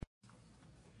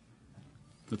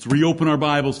Let's reopen our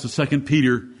Bibles to 2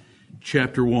 Peter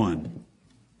chapter 1.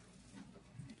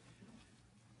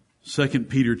 2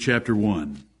 Peter chapter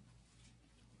 1.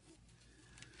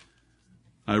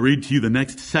 I read to you the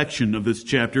next section of this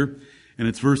chapter, and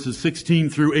it's verses 16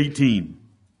 through 18.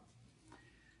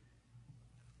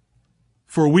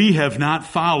 For we have not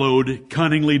followed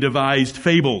cunningly devised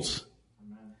fables,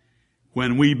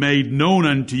 when we made known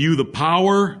unto you the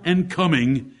power and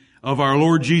coming of our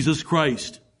Lord Jesus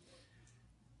Christ,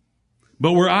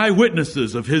 but were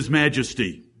eyewitnesses of his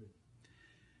majesty.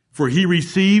 For he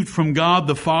received from God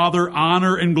the Father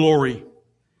honor and glory,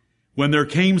 when there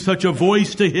came such a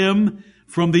voice to him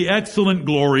from the excellent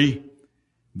glory,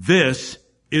 This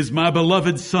is my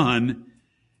beloved Son,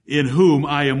 in whom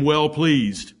I am well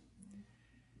pleased.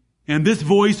 And this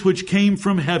voice which came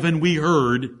from heaven we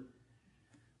heard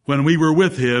when we were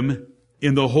with him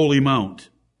in the holy mount.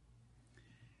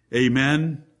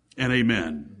 Amen and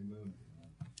amen.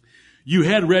 You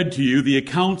had read to you the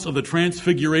accounts of the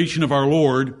transfiguration of our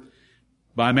Lord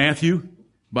by Matthew,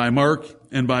 by Mark,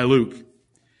 and by Luke.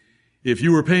 If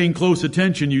you were paying close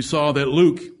attention, you saw that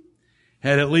Luke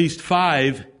had at least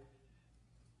 5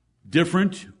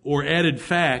 different or added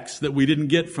facts that we didn't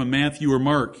get from Matthew or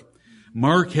Mark.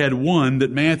 Mark had one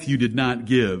that Matthew did not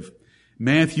give.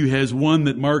 Matthew has one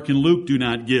that Mark and Luke do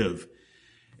not give.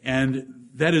 And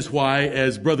that is why,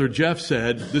 as Brother Jeff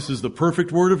said, this is the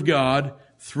perfect Word of God.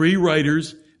 3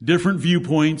 writers, different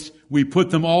viewpoints. We put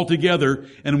them all together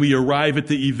and we arrive at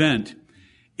the event.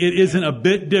 It isn't a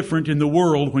bit different in the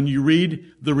world when you read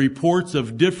the reports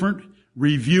of different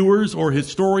reviewers or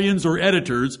historians or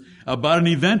editors about an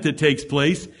event that takes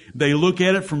place. They look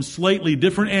at it from slightly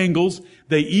different angles.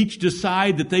 They each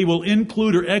decide that they will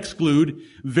include or exclude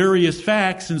various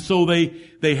facts, and so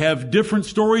they have different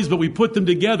stories, but we put them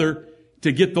together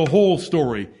to get the whole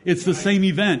story. It's the same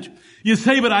event. You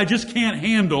say, but I just can't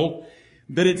handle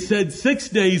that it said 6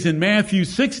 days in Matthew,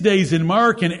 6 days in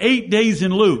Mark, and 8 days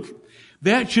in Luke.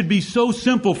 That should be so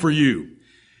simple for you.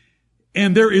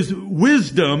 And there is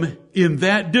wisdom in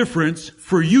that difference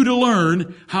for you to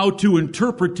learn how to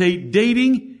interpretate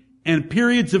dating and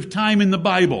periods of time in the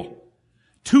Bible.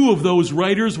 2 of those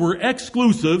writers were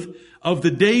exclusive of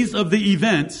the days of the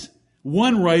events.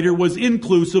 1 writer was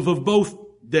inclusive of both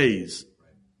days.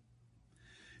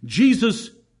 Jesus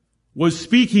was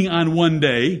speaking on one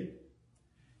day,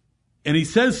 and he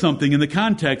says something in the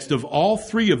context of all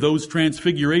 3 of those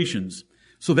transfigurations.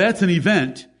 So that's an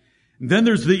event. Then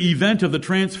there's the event of the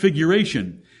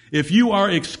transfiguration. If you are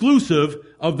exclusive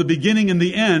of the beginning and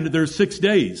the end, there's 6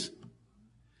 days.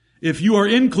 If you are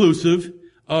inclusive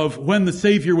of when the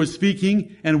Savior was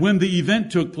speaking and when the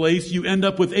event took place, you end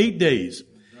up with 8 days.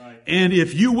 Right. And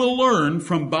if you will learn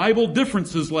from Bible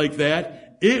differences like that,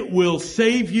 it will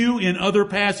save you in other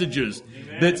passages.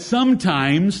 Amen. That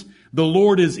sometimes the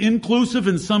Lord is inclusive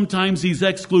and sometimes He's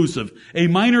exclusive. A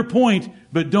minor point,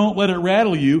 but don't let it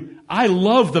rattle you. I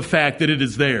love the fact that it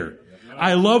is there.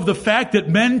 I love the fact that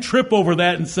men trip over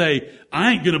that and say,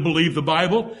 I ain't going to believe the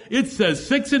Bible. It says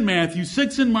 6 in Matthew,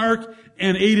 6 in Mark,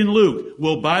 and 8 in Luke.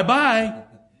 Well, bye-bye.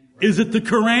 Is it the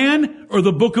Quran or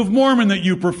the Book of Mormon that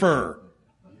you prefer?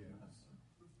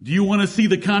 Do you want to see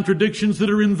the contradictions that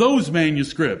are in those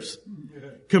manuscripts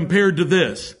compared to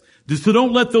this? So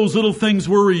don't let those little things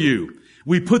worry you.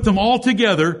 We put them all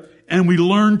together and we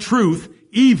learn truth,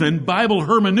 even Bible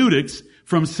hermeneutics,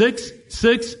 from 6,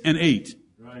 6, and 8.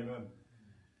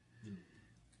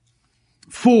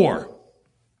 4.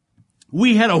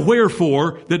 We had a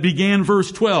wherefore that began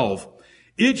verse 12.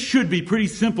 It should be pretty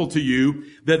simple to you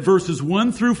that verses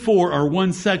 1 through 4 are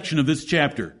one section of this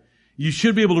chapter. You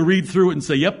should be able to read through it and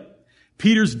say, yep,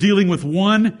 Peter's dealing with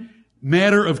one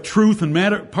matter of truth and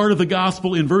part of the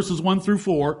gospel in verses 1 through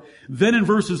 4. Then in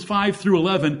verses 5 through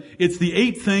 11, it's the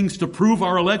 8 things to prove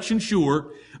our election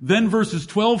sure. Then verses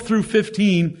 12 through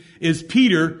 15 is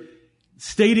Peter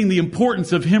stating the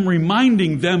importance of him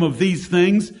reminding them of these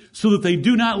things so that they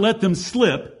do not let them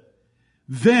slip.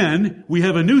 Then we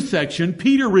have a new section,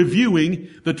 Peter reviewing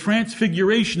the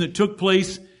transfiguration that took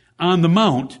place on the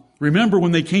mount. Remember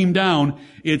when they came down,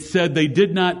 it said they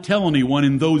did not tell anyone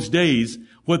in those days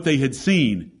what they had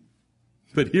seen.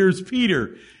 But here's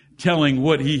Peter telling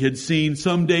what he had seen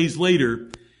some days later,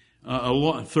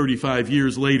 35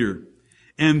 years later.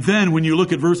 And then when you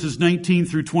look at verses 19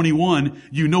 through 21,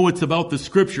 you know it's about the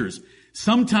Scriptures.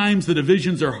 Sometimes the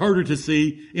divisions are harder to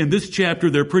see. In this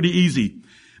chapter, they're pretty easy.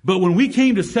 But when we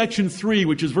came to section 3,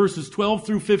 which is verses 12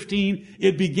 through 15,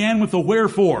 it began with a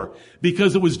wherefore,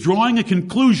 because it was drawing a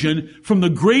conclusion from the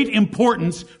great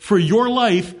importance for your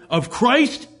life of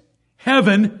Christ,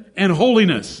 heaven, and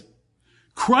holiness.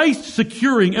 Christ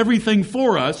securing everything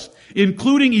for us,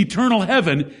 including eternal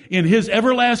heaven in His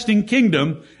everlasting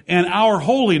kingdom, and our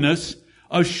holiness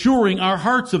assuring our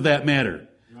hearts of that matter.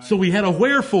 Right. So we had a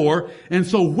wherefore, and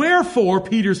so wherefore,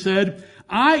 Peter said,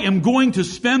 I am going to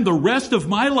spend the rest of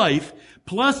my life,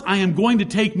 plus I am going to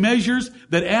take measures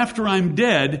that after I'm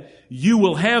dead, you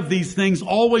will have these things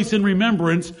always in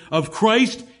remembrance of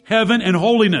Christ, heaven, and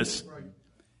holiness. Right.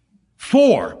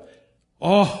 4.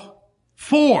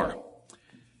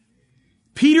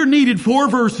 Peter needed 4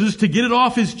 verses to get it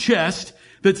off his chest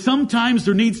that sometimes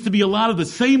there needs to be a lot of the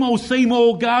same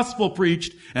old gospel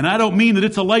preached. And I don't mean that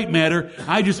it's a light matter.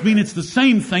 I just mean it's the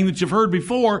same thing that you've heard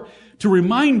before to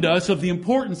remind us of the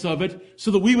importance of it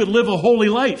so that we would live a holy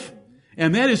life.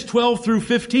 And that is 12 through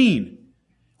 15.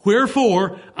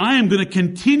 Wherefore, I am going to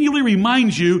continually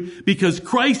remind you because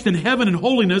Christ and heaven and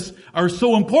holiness are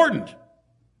so important.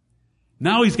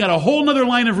 Now he's got a whole nother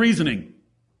line of reasoning.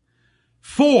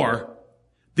 4,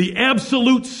 the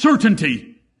absolute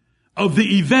certainty of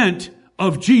the event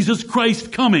of Jesus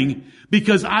Christ coming,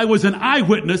 because I was an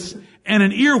eyewitness and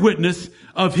an ear witness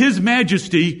of His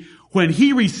majesty when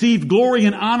He received glory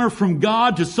and honor from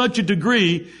God to such a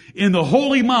degree in the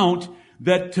holy mount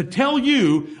that to tell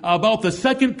you about the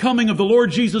second coming of the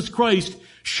Lord Jesus Christ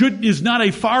is not a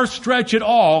far stretch at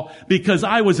all, because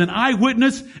I was an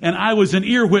eyewitness and I was an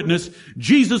ear witness.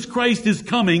 Jesus Christ is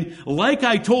coming, like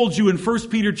I told you in 1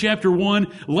 Peter chapter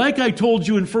 1, like I told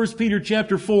you in 1 Peter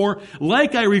chapter 4,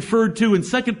 like I referred to in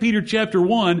 2 Peter chapter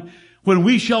 1, when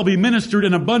we shall be ministered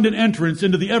an abundant entrance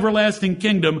into the everlasting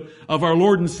kingdom of our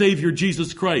Lord and Savior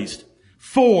Jesus Christ.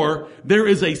 4, there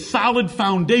is a solid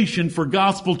foundation for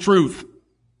gospel truth.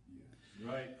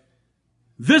 Right.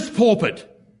 This pulpit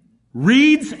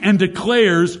reads and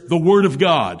declares the Word of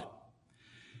God.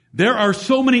 There are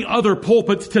so many other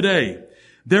pulpits today.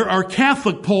 There are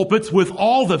Catholic pulpits with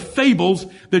all the fables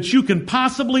that you can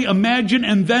possibly imagine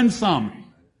and then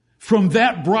some from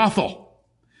that brothel.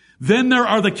 Then there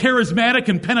are the charismatic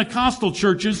and Pentecostal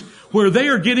churches where they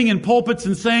are getting in pulpits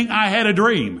and saying, I had a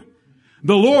dream.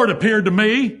 The Lord appeared to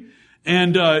me,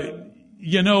 and,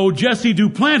 Jesse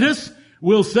Duplantis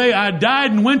will say, I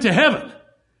died and went to heaven.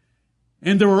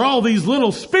 And there were all these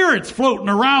little spirits floating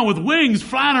around with wings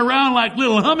flying around like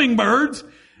little hummingbirds.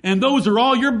 And those are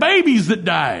all your babies that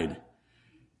died.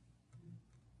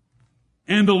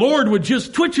 And the Lord would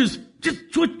just twitch,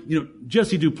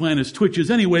 Jesse Duplantis twitches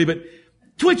anyway, but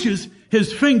twitches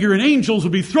his finger and angels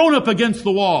would be thrown up against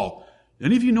the wall.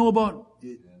 Any of you know about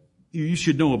it? You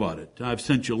should know about it. I've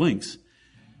sent you links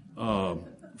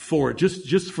for it,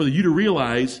 just for you to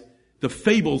realize the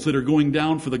fables that are going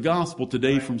down for the gospel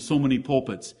today from so many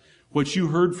pulpits. What you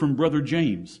heard from Brother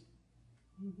James.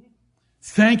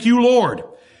 Thank you, Lord.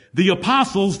 The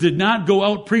apostles did not go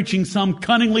out preaching some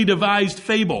cunningly devised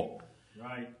fable.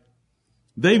 Right.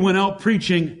 They went out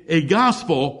preaching a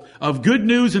gospel of good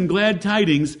news and glad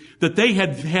tidings that they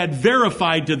had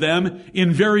verified to them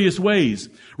in various ways.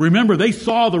 Remember, they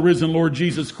saw the risen Lord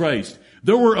Jesus Christ.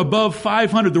 There were above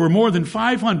 500, there were more than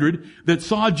 500 that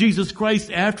saw Jesus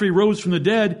Christ after He rose from the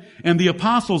dead, and the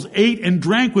apostles ate and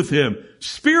drank with Him.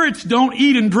 Spirits don't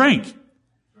eat and drink.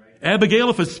 Right.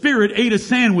 Abigail, if a spirit ate a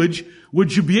sandwich,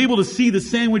 would you be able to see the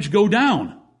sandwich go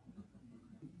down?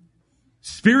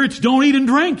 Spirits don't eat and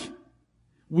drink.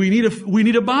 We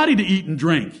need a body to eat and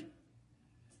drink.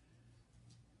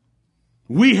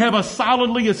 We have a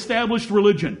solidly established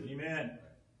religion.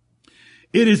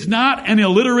 It is not an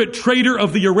illiterate trader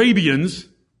of the Arabians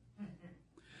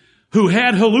who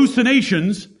had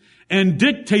hallucinations and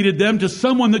dictated them to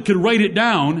someone that could write it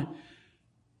down,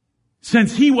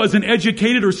 since he wasn't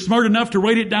educated or smart enough to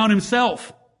write it down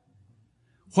himself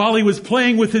while he was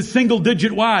playing with his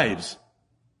single-digit wives.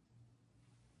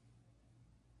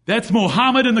 That's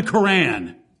Muhammad and the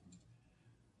Quran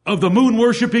of the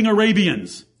moon-worshipping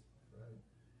Arabians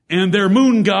and their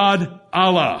moon god,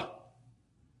 Allah.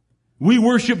 We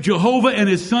worship Jehovah and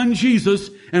His Son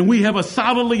Jesus, and we have a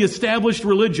solidly established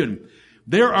religion.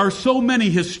 There are so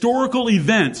many historical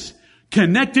events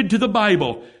connected to the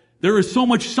Bible. There is so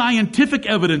much scientific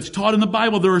evidence taught in the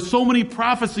Bible. There are so many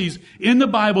prophecies in the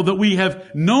Bible that we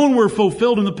have known were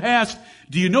fulfilled in the past.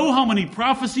 Do you know how many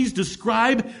prophecies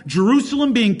describe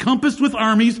Jerusalem being compassed with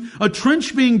armies, a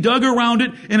trench being dug around it,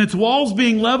 and its walls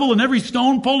being leveled and every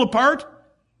stone pulled apart?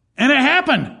 And it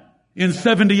happened in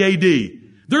 70 A.D.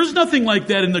 There's nothing like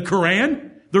that in the Quran.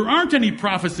 There aren't any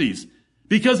prophecies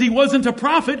because he wasn't a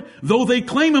prophet, though they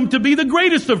claim him to be the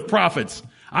greatest of prophets.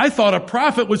 I thought a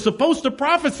prophet was supposed to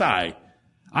prophesy.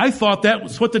 I thought that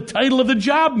was what the title of the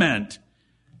job meant.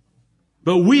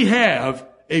 But we have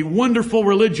a wonderful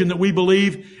religion that we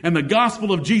believe, and the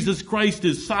gospel of Jesus Christ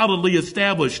is solidly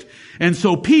established. And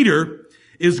so Peter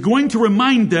is going to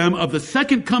remind them of the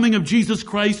second coming of Jesus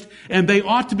Christ, and they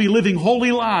ought to be living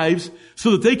holy lives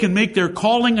so that they can make their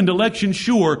calling and election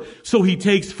sure. So he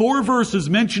takes 4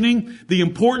 verses mentioning the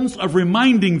importance of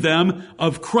reminding them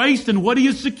of Christ and what he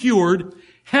has secured,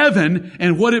 heaven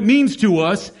and what it means to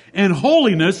us, and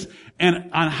holiness, and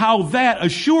on how that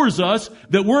assures us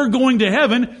that we're going to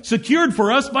heaven secured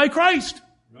for us by Christ.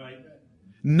 Right.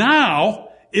 Now,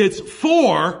 it's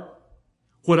 4.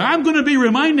 What I'm going to be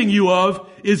reminding you of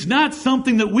is not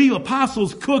something that we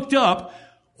apostles cooked up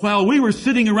while we were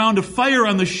sitting around a fire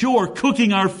on the shore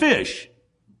cooking our fish.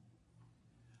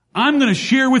 I'm going to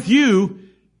share with you,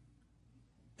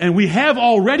 and we have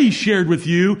already shared with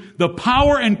you, the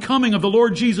power and coming of the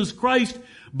Lord Jesus Christ,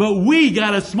 but we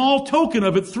got a small token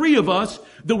of it, 3 of us,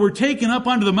 that were taken up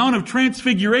onto the Mount of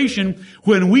Transfiguration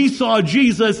when we saw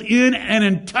Jesus in an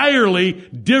entirely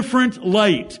different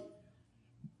light.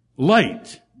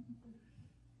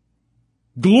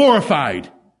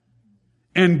 Glorified,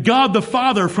 and God the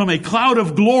Father from a cloud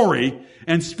of glory,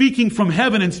 and speaking from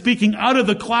heaven and speaking out of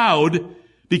the cloud,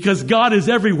 because God is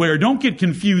everywhere. Don't get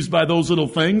confused by those little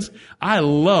things. I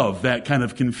love that kind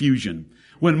of confusion.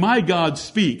 When my God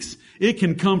speaks, it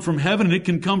can come from heaven, and it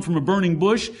can come from a burning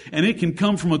bush, and it can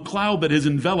come from a cloud that has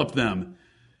enveloped them.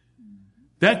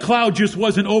 That cloud just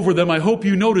wasn't over them. I hope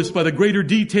you noticed by the greater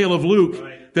detail of Luke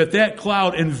that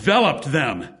cloud enveloped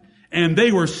them, and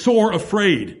they were sore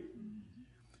afraid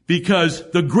because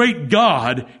the great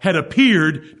God had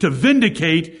appeared to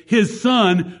vindicate his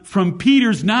son from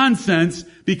Peter's nonsense,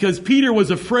 because Peter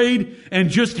was afraid and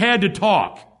just had to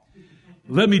talk.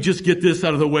 Let me just get this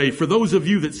out of the way. For those of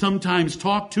you that sometimes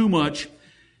talk too much,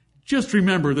 just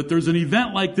remember that there's an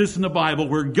event like this in the Bible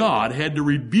where God had to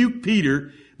rebuke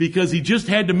Peter because he just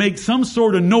had to make some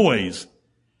sort of noise.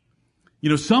 You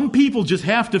know, some people just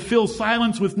have to fill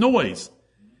silence with noise.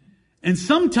 And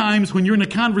sometimes when you're in a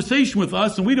conversation with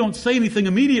us and we don't say anything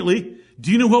immediately,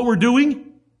 do you know what we're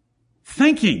doing?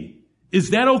 Thinking. Is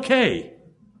that okay?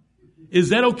 Is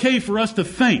that okay for us to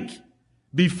think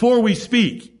before we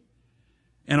speak?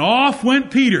 And off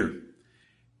went Peter.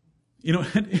 You know,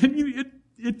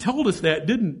 it told us that,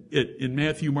 didn't it, in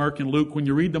Matthew, Mark, and Luke? When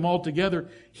you read them all together,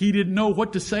 he didn't know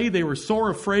what to say. They were sore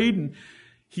afraid, and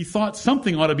he thought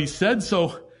something ought to be said.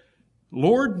 So,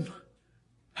 Lord,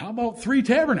 how about 3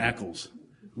 tabernacles?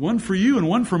 One for you, and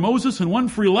one for Moses, and one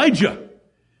for Elijah.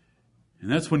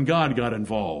 And that's when God got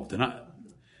involved. And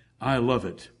I love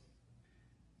it.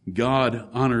 God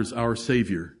honors our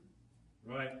Savior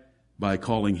by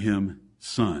calling him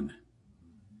Son.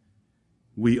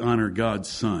 We honor God's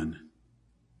Son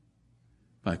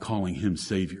by calling him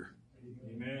Savior.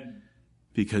 Amen.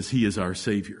 Because he is our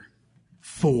Savior.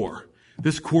 4.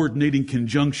 This coordinating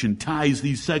conjunction ties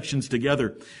these sections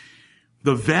together.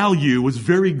 The value was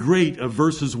very great of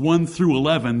verses 1 through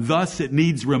 11. Thus, it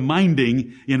needs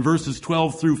reminding in verses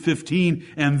 12 through 15,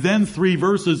 and then 3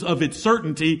 verses of its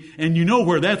certainty. And you know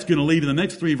where that's going to lead in the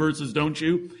next 3 verses, don't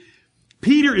you?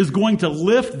 Peter is going to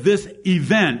lift this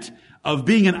event of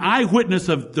being an eyewitness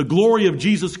of the glory of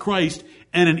Jesus Christ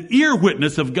and an ear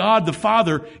witness of God the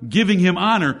Father giving him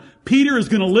honor. Peter is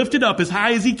going to lift it up as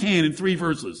high as he can in 3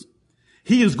 verses.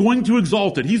 He is going to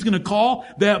exalt it. He's going to call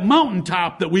that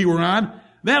mountaintop that we were on,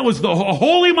 that was the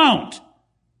holy mount.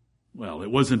 Well, it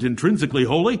wasn't intrinsically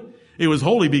holy. It was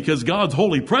holy because God's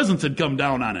holy presence had come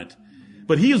down on it.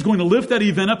 But he is going to lift that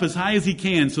event up as high as he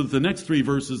can so that the next 3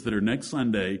 verses that are next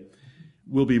Sunday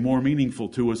will be more meaningful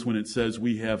to us when it says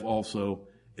we have also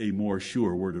a more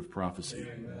sure word of prophecy.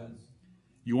 Amen.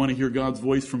 You want to hear God's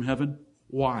voice from heaven?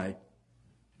 Why?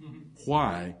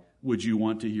 Why would you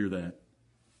want to hear that?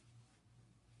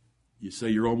 You say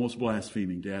you're almost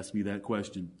blaspheming to ask me that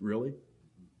question. Really?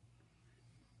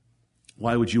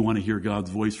 Why would you want to hear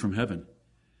God's voice from heaven?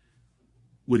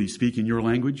 Would he speak in your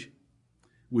language?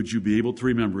 Would you be able to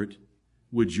remember it?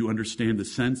 Would you understand the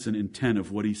sense and intent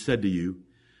of what he said to you?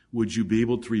 Would you be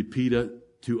able to repeat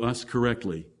it to us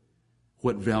correctly?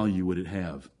 What value would it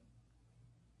have?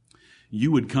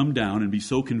 You would come down and be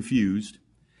so confused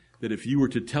that if you were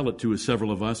to tell it to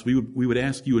several of us, we would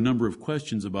ask you a number of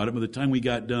questions about it. By the time we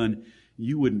got done,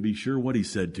 you wouldn't be sure what he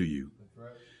said to you. That's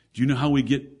right. Do you know how we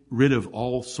get rid of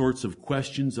all sorts of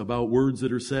questions about words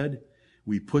that are said?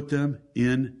 We put them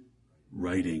in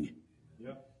writing.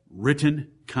 Yep.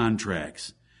 Written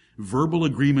contracts. Verbal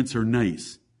agreements are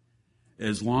nice,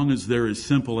 as long as they're as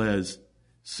simple as,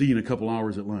 see you in a couple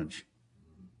hours at lunch.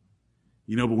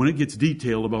 You know, but when it gets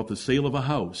detailed about the sale of a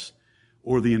house,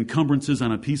 or the encumbrances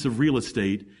on a piece of real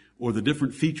estate, or the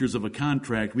different features of a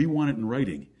contract, we want it in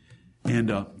writing. And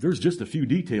there's just a few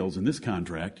details in this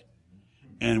contract,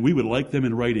 and we would like them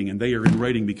in writing, and they are in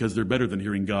writing because they're better than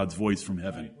hearing God's voice from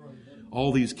heaven.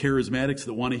 All these charismatics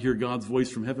that want to hear God's voice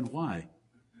from heaven, why?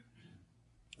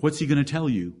 What's he going to tell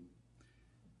you?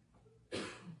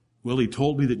 Well, he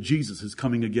told me that Jesus is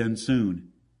coming again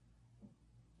soon.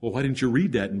 Well, why didn't you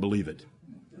read that and believe it?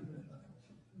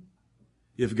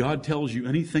 If God tells you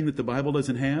anything that the Bible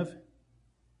doesn't have,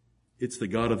 it's the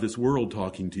God of this world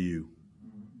talking to you,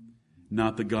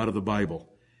 not the God of the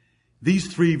Bible.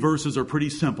 These 3 verses are pretty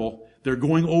simple. They're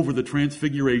going over the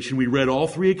transfiguration. We read all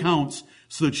 3 accounts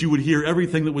so that you would hear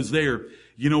everything that was there.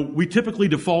 You know, we typically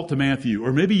default to Matthew,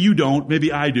 or maybe you don't,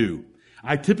 maybe I do.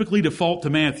 I typically default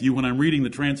to Matthew when I'm reading the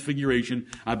transfiguration.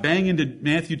 I bang into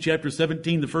Matthew chapter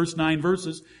 17, the first 9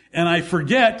 verses, and I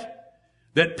forget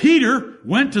that Peter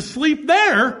went to sleep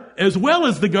there as well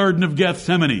as the Garden of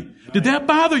Gethsemane. Did that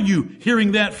bother you,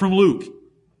 hearing that from Luke?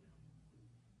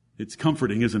 It's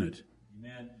comforting, isn't it?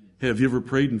 Amen. Have you ever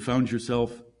prayed and found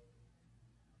yourself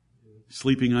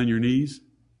sleeping on your knees?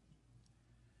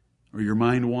 Or your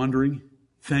mind wandering?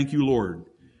 Thank you, Lord.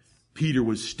 Peter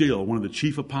was still one of the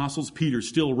chief apostles. Peter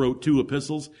still wrote 2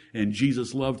 epistles, and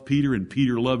Jesus loved Peter, and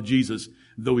Peter loved Jesus,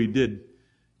 though he did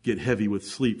get heavy with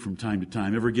sleep from time to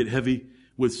time. Ever get heavy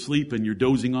with sleep and you're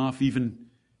dozing off even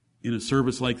in a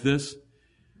service like this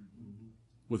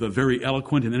with a very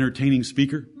eloquent and entertaining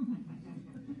speaker?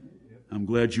 I'm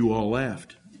glad you all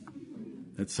laughed.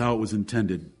 That's how it was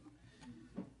intended.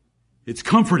 It's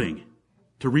comforting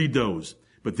to read those.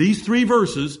 But these 3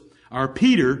 verses are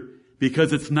Peter,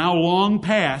 because it's now long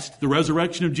past the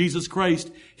resurrection of Jesus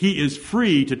Christ. He is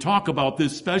free to talk about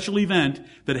this special event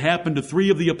that happened to 3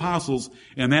 of the apostles,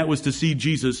 and that was to see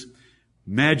Jesus'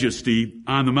 majesty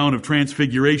on the Mount of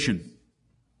Transfiguration.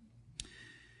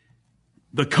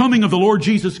 The coming of the Lord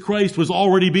Jesus Christ was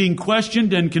already being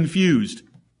questioned and confused.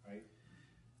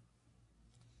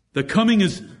 The coming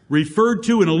is referred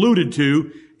to and alluded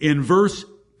to in verse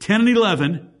 10 and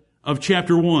 11 of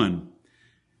chapter 1.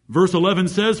 Verse 11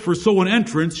 says, "For so an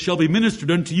entrance shall be ministered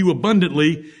unto you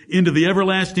abundantly into the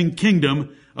everlasting kingdom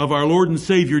of our Lord and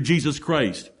Savior Jesus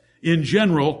Christ." In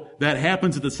general, that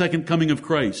happens at the second coming of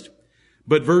Christ.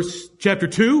 But chapter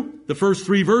 2, the first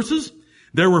 3 verses,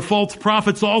 "There were false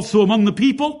prophets also among the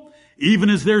people, even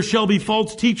as there shall be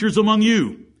false teachers among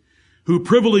you, who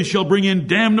privily shall bring in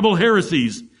damnable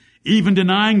heresies, even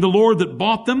denying the Lord that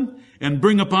bought them, and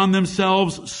bring upon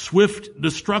themselves swift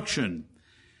destruction.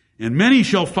 And many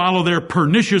shall follow their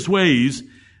pernicious ways,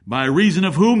 by reason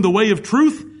of whom the way of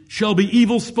truth shall be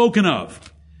evil spoken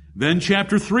of." Then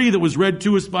chapter 3 that was read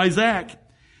to us by Zach.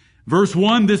 Verse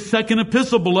 1, "This second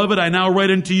epistle, beloved, I now write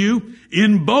unto you,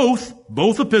 in both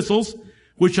epistles,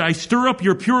 which I stir up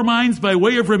your pure minds by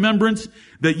way of remembrance,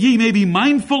 that ye may be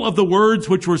mindful of the words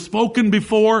which were spoken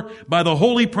before by the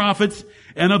holy prophets,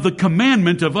 and of the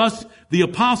commandment of us, the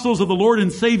apostles of the Lord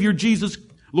and Savior,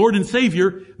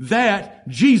 that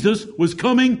Jesus was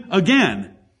coming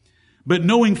again. But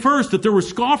knowing first that there were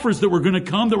scoffers that were going to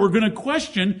come, that were going to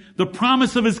question the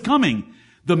promise of his coming.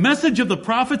 The message of the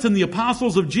prophets and the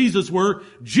apostles of Jesus were,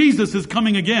 Jesus is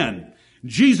coming again.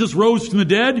 Jesus rose from the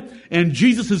dead, and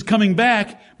Jesus is coming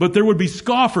back, but there would be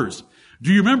scoffers.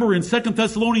 Do you remember in 2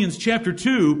 Thessalonians chapter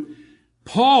 2,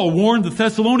 Paul warned the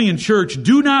Thessalonian church,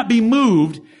 "Do not be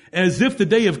moved as if the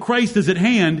day of Christ is at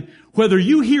hand, whether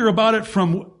you hear about it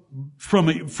from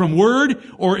word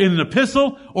or in an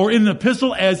epistle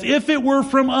as if it were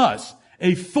from us,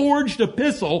 a forged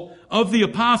epistle of the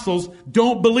apostles,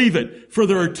 don't believe it. For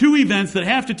there are 2 events that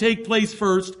have to take place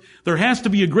first. There has to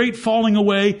be a great falling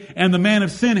away, and the man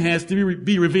of sin has to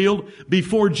be revealed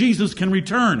before Jesus can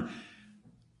return."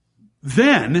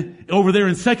 Then, over there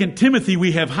in 2 Timothy,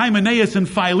 we have Hymenaeus and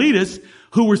Philetus,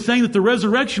 who were saying that the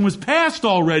resurrection was past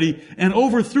already and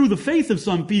overthrew the faith of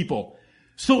some people.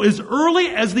 So as early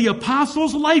as the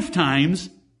apostles' lifetimes,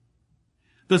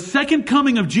 the second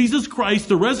coming of Jesus Christ,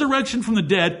 the resurrection from the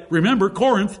dead, remember,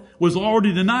 Corinth was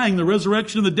already denying the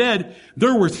resurrection of the dead.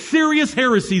 There were serious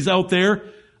heresies out there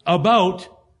about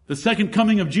the second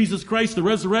coming of Jesus Christ, the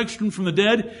resurrection from the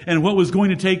dead, and what was going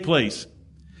to take place.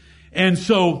 And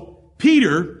so,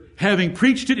 Peter, having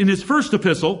preached it in his first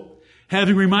epistle,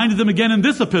 having reminded them again in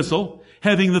this epistle,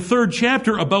 having the 3rd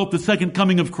chapter about the second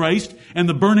coming of Christ and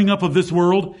the burning up of this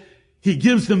world, he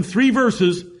gives them 3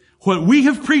 verses. What we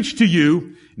have preached to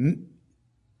you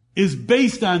is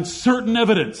based on certain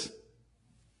evidence.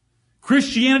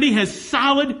 Christianity has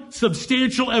solid,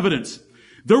 substantial evidence.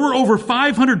 There were over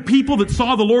 500 people that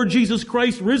saw the Lord Jesus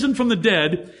Christ risen from the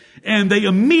dead, and they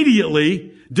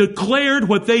immediately declared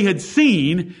what they had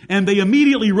seen, and they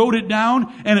immediately wrote it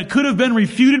down, and it could have been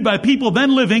refuted by people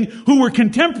then living who were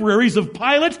contemporaries of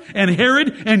Pilate and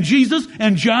Herod and Jesus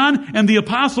and John and the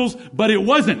apostles, but it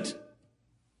wasn't.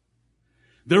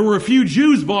 There were a few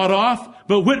Jews bought off,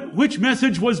 but which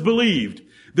message was believed?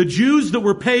 The Jews that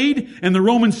were paid and the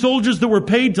Roman soldiers that were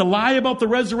paid to lie about the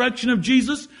resurrection of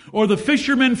Jesus, or the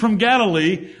fishermen from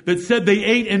Galilee that said they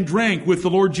ate and drank with the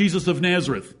Lord Jesus of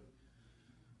Nazareth?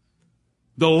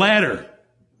 The latter.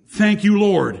 Thank you,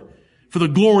 Lord, for the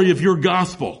glory of your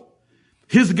gospel.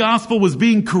 His gospel was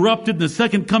being corrupted, and the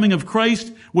second coming of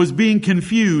Christ was being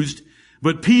confused.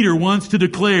 But Peter wants to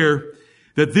declare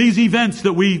that these events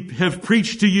that we have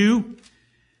preached to you,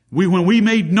 when we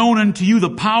made known unto you the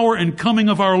power and coming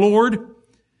of our Lord,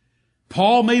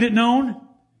 Paul made it known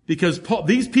because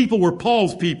these people were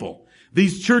Paul's people.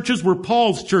 These churches were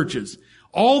Paul's churches.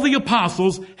 All the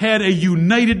apostles had a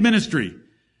united ministry.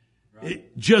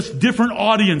 Just different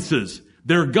audiences.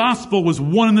 Their gospel was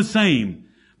one and the same.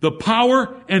 The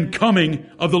power and coming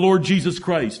of the Lord Jesus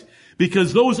Christ.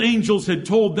 Because those angels had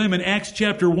told them in Acts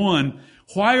chapter 1,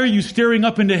 why are you staring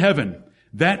up into heaven?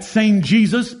 That same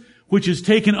Jesus, which is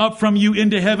taken up from you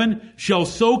into heaven, shall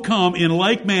so come in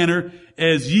like manner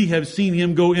as ye have seen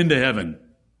him go into heaven.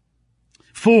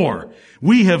 4,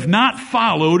 we have not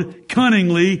followed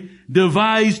cunningly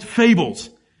devised fables.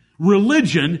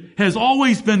 Religion has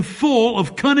always been full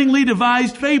of cunningly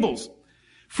devised fables.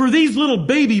 For these little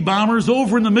baby bombers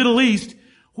over in the Middle East,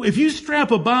 if you strap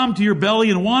a bomb to your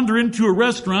belly and wander into a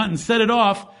restaurant and set it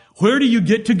off, where do you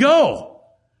get to go?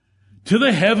 To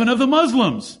the heaven of the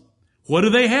Muslims. What do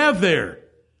they have there?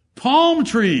 Palm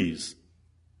trees.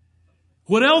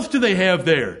 What else do they have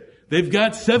there? They've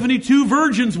got 72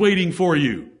 virgins waiting for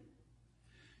you.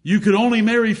 You could only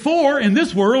marry 4 in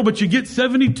this world, but you get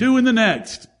 72 in the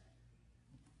next.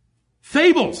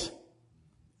 Fables.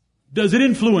 Does it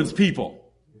influence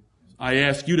people? I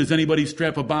ask you, does anybody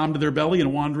strap a bomb to their belly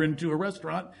and wander into a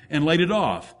restaurant and light it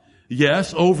off?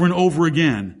 Yes, over and over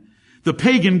again. The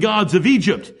pagan gods of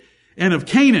Egypt and of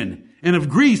Canaan and of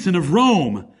Greece and of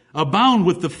Rome abound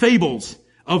with the fables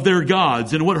of their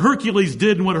gods and what Hercules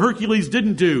did and what Hercules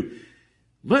didn't do.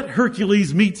 Let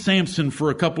Hercules meet Samson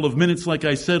for a couple of minutes, like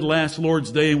I said last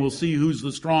Lord's Day, and we'll see who's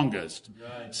the strongest.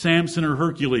 Right. Samson or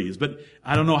Hercules. But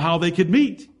I don't know how they could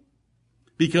meet,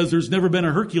 because there's never been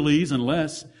a Hercules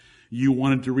unless you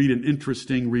wanted to read an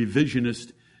interesting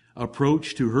revisionist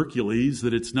approach to Hercules,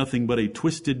 that it's nothing but a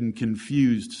twisted and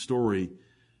confused story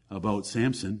about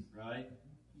Samson. Right.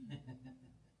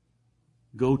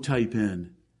 Go type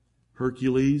in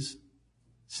Hercules,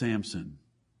 Samson,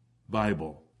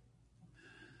 Bible.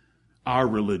 Our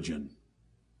religion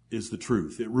is the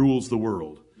truth. It rules the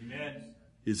world. Amen.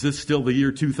 Is this still the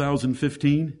year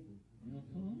 2015?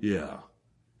 Mm-hmm. Yeah.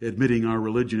 Admitting our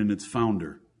religion and its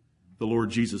founder, the Lord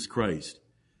Jesus Christ.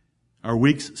 Are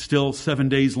weeks still 7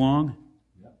 days long?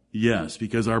 Yep. Yes,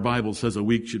 because our Bible says a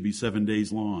week should be 7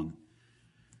 days long.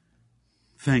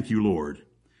 Thank you, Lord.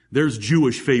 There's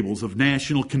Jewish fables of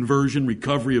national conversion,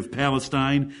 recovery of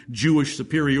Palestine, Jewish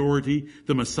superiority,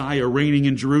 the Messiah reigning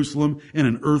in Jerusalem, and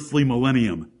an earthly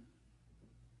millennium.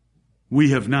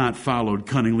 We have not followed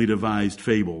cunningly devised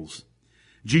fables.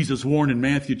 Jesus warned in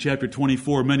Matthew chapter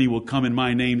 24, many will come in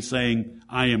my name saying,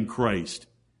 I am Christ.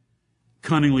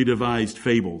 Cunningly devised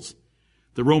fables.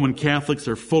 The Roman Catholics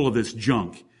are full of this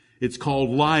junk. It's called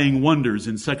lying wonders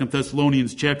in 2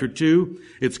 Thessalonians chapter 2.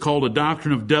 It's called a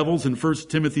doctrine of devils in 1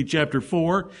 Timothy chapter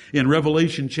 4. In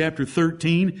Revelation chapter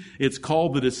 13, it's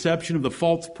called the deception of the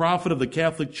false prophet of the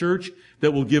Catholic Church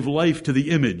that will give life to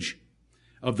the image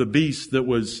of the beast that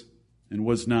was and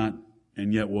was not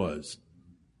and yet was.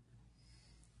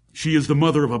 She is the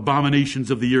mother of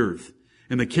abominations of the earth.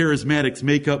 And the charismatics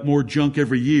make up more junk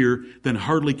every year than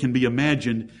hardly can be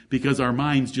imagined, because our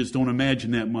minds just don't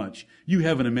imagine that much. You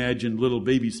haven't imagined little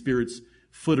baby spirits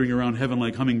flittering around heaven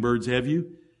like hummingbirds, have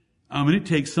you? It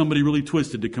takes somebody really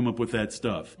twisted to come up with that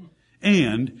stuff.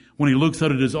 And when he looks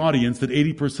out at his audience, that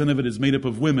 80% of it is made up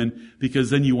of women,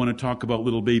 because then you want to talk about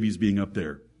little babies being up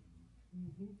there.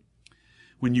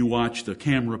 When you watch the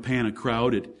camera pan a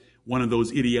crowd at one of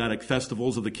those idiotic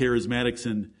festivals of the charismatics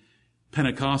and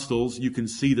Pentecostals, you can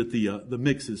see that the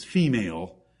mix is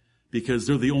female, because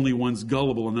they're the only ones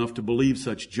gullible enough to believe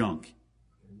such junk.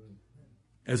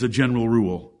 As a general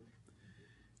rule.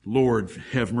 Lord,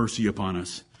 have mercy upon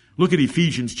us. Look at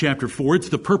Ephesians chapter 4. It's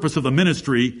the purpose of the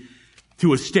ministry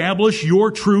to establish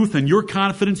your truth and your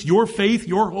confidence, your faith,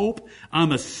 your hope on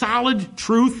the solid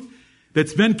truth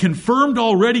that's been confirmed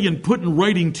already and put in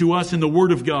writing to us in the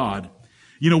Word of God.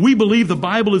 You know, we believe the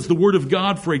Bible is the Word of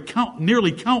God for a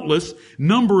nearly countless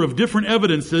number of different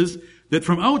evidences that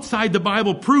from outside the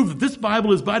Bible prove that this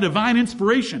Bible is by divine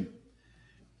inspiration.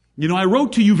 You know, I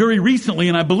wrote to you very recently,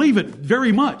 and I believe it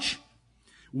very much.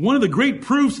 One of the great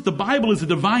proofs that the Bible is a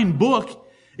divine book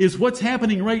is what's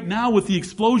happening right now with the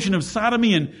explosion of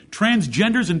sodomy and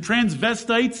transgenders and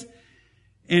transvestites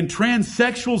and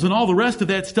transsexuals and all the rest of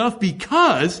that stuff,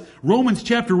 because Romans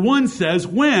chapter 1 says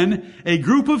when a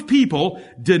group of people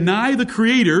deny the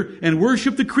Creator and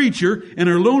worship the creature and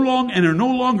are no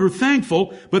longer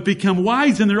thankful, but become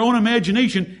wise in their own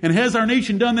imagination. And has our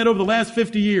nation done that over the last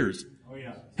 50 years? Oh,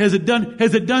 yeah. Has it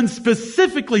done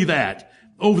specifically that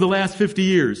over the last 50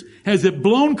 years? Has it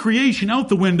blown creation out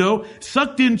the window,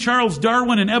 sucked in Charles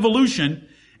Darwin and evolution,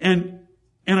 and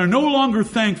are no longer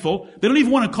thankful? They don't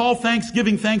even want to call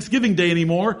Thanksgiving Day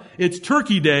anymore. It's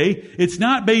Turkey Day. It's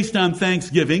not based on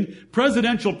Thanksgiving.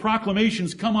 Presidential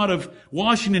proclamations come out of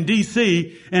Washington,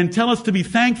 D.C. and tell us to be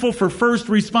thankful for first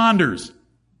responders.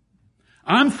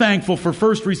 I'm thankful for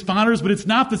first responders, but it's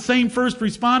not the same first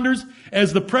responders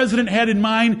as the president had in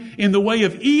mind in the way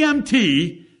of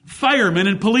EMT, firemen,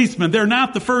 and policemen. They're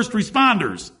not the first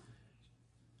responders.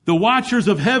 The watchers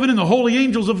of heaven and the holy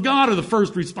angels of God are the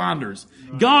first responders.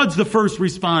 God's the first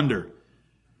responder.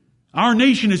 Our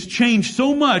nation has changed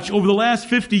so much over the last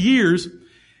 50 years,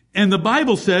 and the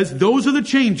Bible says those are the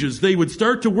changes. They would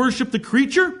start to worship the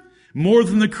creature more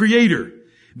than the Creator.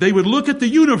 They would look at the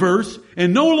universe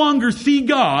and no longer see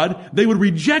God. They would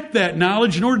reject that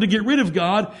knowledge in order to get rid of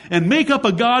God and make up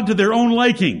a God to their own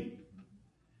liking,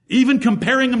 even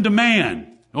comparing him to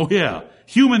man. Oh yeah,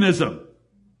 humanism.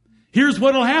 Here's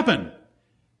what will happen.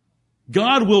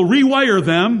 God will rewire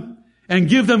them and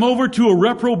give them over to a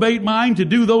reprobate mind to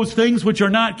do those things which are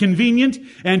not convenient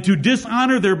and to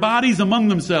dishonor their bodies among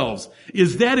themselves.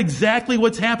 Is that exactly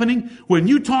what's happening? When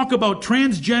you talk about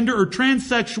transgender or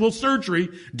transsexual surgery,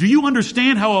 do you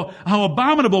understand how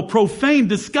abominable, profane,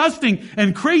 disgusting,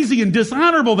 and crazy and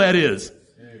dishonorable that is?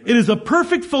 It is a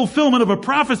perfect fulfillment of a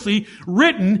prophecy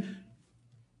written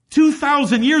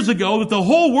 2,000 years ago that the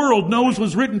whole world knows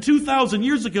was written 2,000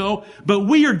 years ago, but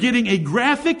we are getting a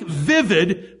graphic,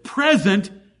 vivid,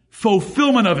 present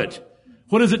fulfillment of it.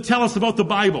 What does it tell us about the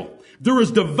Bible? There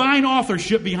is divine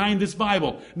authorship behind this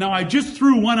Bible. Now, I just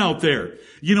threw one out there.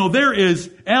 You know, there is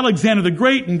Alexander the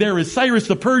Great, and there is Cyrus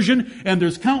the Persian, and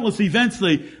there's countless events.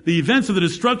 The events of the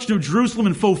destruction of Jerusalem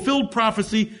and fulfilled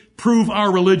prophecy prove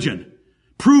our religion,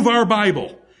 prove our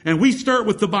Bible. And we start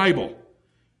with the Bible.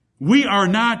 We are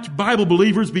not Bible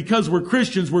believers because we're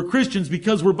Christians. We're Christians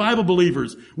because we're Bible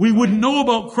believers. We wouldn't know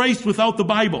about Christ without the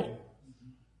Bible.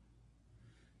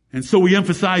 And so we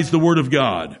emphasize the Word of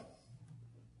God.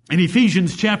 In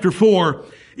Ephesians chapter 4,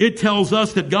 it tells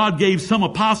us that God gave some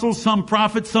apostles, some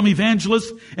prophets, some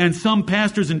evangelists, and some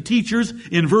pastors and teachers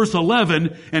in verse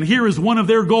 11. And here is one of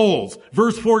their goals.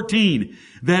 Verse 14,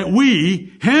 that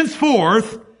we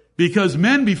henceforth, because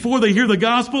men before they hear the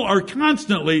gospel are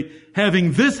constantly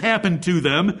having this happen to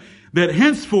them, that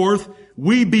henceforth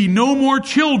we be no more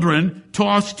children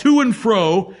tossed to and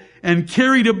fro and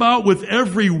carried about with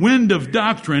every wind of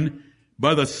doctrine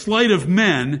by the sleight of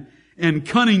men and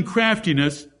cunning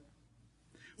craftiness,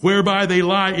 whereby they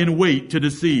lie in wait to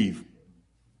deceive.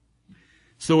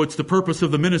 So it's the purpose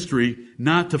of the ministry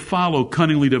not to follow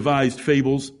cunningly devised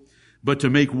fables, but to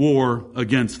make war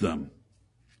against them.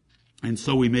 And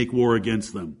so we make war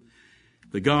against them.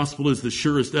 The gospel is the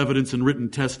surest evidence and written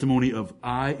testimony of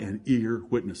eye and ear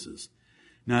witnesses.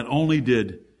 Not only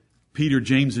did Peter,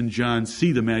 James, and John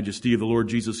see the majesty of the Lord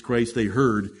Jesus Christ, they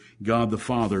heard God the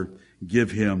Father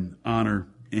give him honor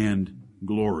and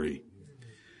glory.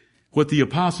 What the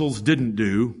apostles didn't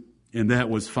do, and that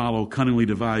was follow cunningly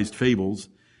devised fables,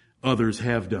 others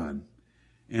have done.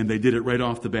 And they did it right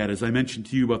off the bat. As I mentioned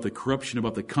to you about the corruption,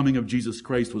 about the coming of Jesus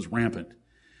Christ was rampant.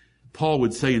 Paul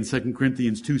would say in 2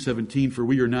 Corinthians 2:17, for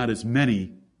we are not as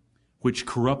many which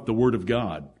corrupt the word of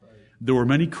God. There were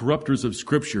many corrupters of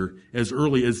Scripture as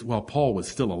early as while Paul was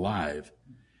still alive.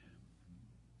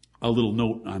 A little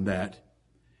note on that.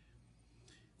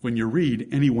 When you read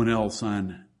anyone else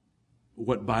on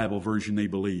what Bible version they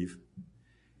believe,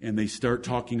 and they start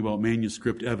talking about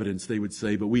manuscript evidence, they would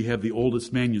say, but we have the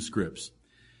oldest manuscripts.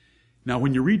 Now,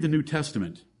 when you read the New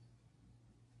Testament,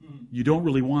 you don't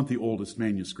really want the oldest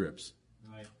manuscripts.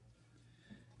 Right.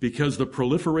 Because the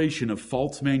proliferation of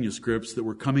false manuscripts that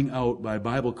were coming out by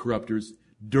Bible corruptors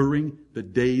during the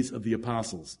days of the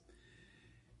apostles.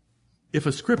 If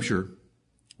a scripture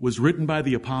was written by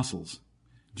the apostles,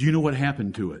 do you know what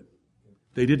happened to it?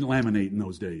 They didn't laminate in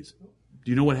those days.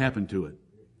 Do you know what happened to it?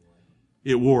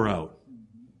 It wore out.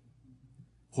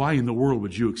 Why in the world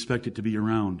would you expect it to be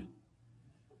around?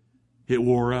 It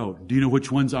wore out. Do you know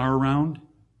which ones are around?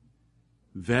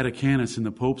 Vaticanus in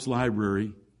the Pope's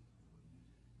library,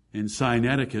 and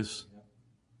Sinaiticus,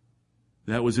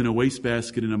 that was in a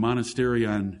wastebasket in a monastery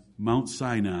on Mount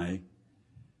Sinai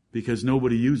because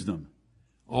nobody used them.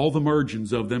 All the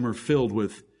margins of them are filled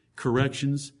with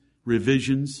corrections,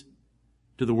 revisions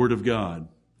to the Word of God.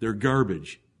 They're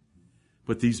garbage.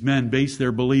 But these men base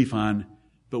their belief on,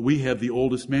 but we have the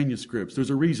oldest manuscripts. There's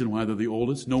a reason why they're the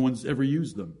oldest. No one's ever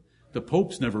used them. The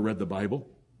Pope's never read the Bible.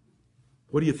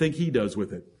 What do you think he does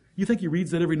with it? You think he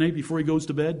reads that every night before he goes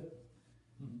to bed?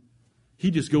 He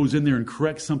just goes in there and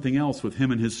corrects something else with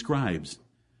him and his scribes.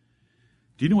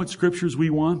 Do you know what scriptures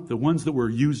we want? The ones that were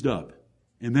used up,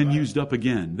 and then used up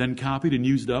again, then copied and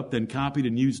used up, then copied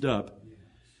and used up.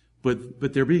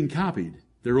 But they're being copied.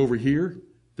 They're over here,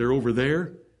 they're over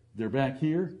there, they're back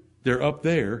here, they're up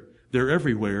there, they're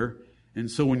everywhere.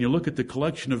 And so when you look at the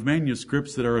collection of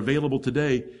manuscripts that are available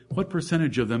today, what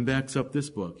percentage of them backs up this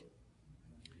book?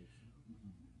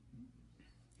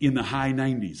 In the high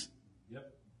 90s.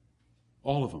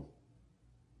 All of them.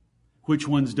 Which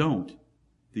ones don't?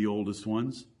 The oldest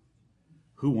ones.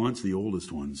 Who wants the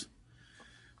oldest ones?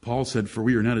 Paul said, for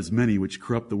we are not as many which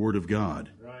corrupt the word of God.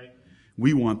 Right.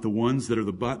 We want the ones that are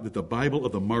the Bible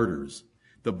of the martyrs,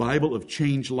 the Bible of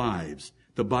changed lives,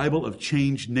 the Bible of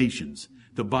changed nations,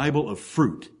 the Bible of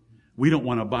fruit. We don't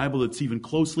want a Bible that's even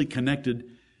closely connected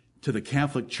to the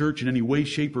Catholic Church in any way,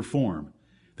 shape, or form.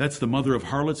 That's the mother of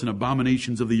harlots and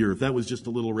abominations of the earth. That was just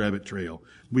a little rabbit trail.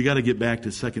 We got to get back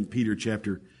to 2 Peter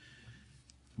chapter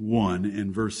 1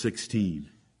 and verse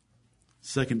 16.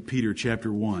 2 Peter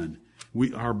chapter 1.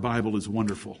 Our Bible is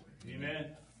wonderful. Amen.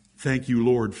 Thank you,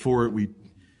 Lord, for it.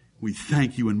 We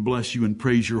thank you and bless you and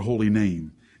praise your holy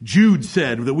name. Jude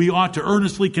said that we ought to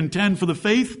earnestly contend for the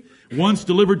faith once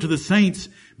delivered to the saints,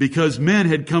 because men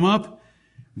had come up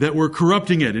that were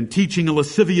corrupting it and teaching a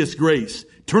lascivious grace,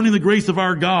 turning the grace of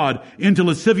our God into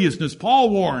lasciviousness. Paul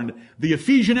warned the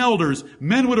Ephesian elders,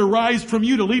 men would arise from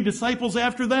you to lead disciples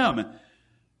after them.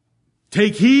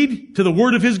 Take heed to the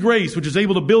word of his grace, which is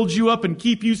able to build you up and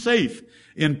keep you safe.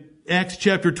 In Acts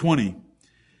chapter 20.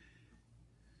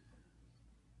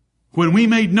 When we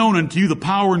made known unto you the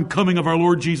power and coming of our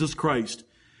Lord Jesus Christ.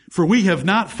 For we have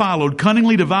not followed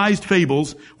cunningly devised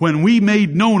fables when we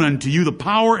made known unto you the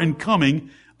power and coming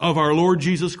of our Lord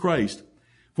Jesus Christ.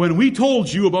 When we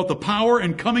told you about the power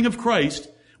and coming of Christ,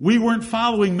 we weren't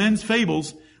following men's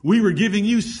fables. We were giving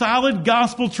you solid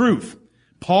gospel truth.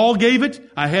 Paul gave it.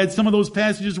 I had some of those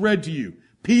passages read to you.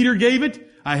 Peter gave it.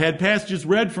 I had passages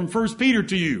read from 1 Peter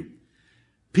to you.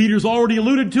 Peter's already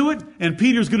alluded to it, and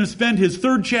Peter's going to spend his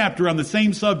 3rd chapter on the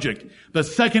same subject, the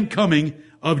second coming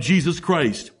of Jesus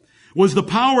Christ. Was the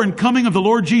power and coming of the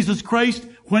Lord Jesus Christ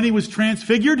when he was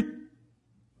transfigured?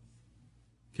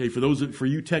 Okay, for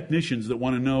you technicians that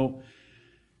want to know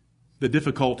the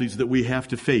difficulties that we have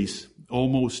to face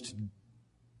almost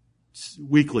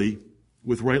weekly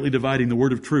with rightly dividing the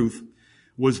word of truth,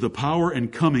 was the power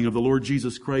and coming of the Lord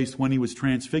Jesus Christ when he was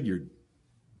transfigured?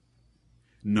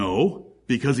 No,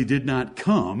 because he did not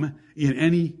come in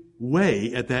any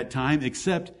way at that time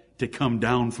except to come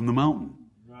down from the mountain.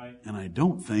 Right. And I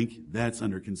don't think that's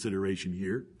under consideration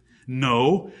here.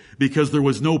 No, because there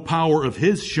was no power of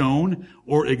his shown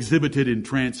or exhibited in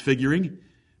transfiguring,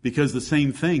 because the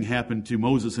same thing happened to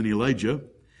Moses and Elijah.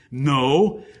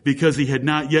 No, because he had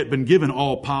not yet been given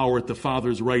all power at the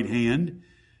Father's right hand.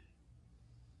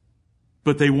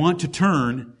 But they want to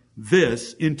turn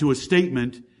this into a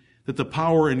statement that the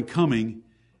power and coming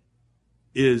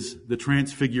is the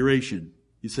transfiguration.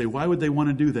 You say, why would they want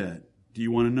to do that? Do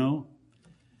you want to know?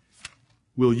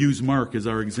 We'll use Mark as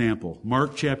our example.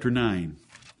 Mark chapter 9.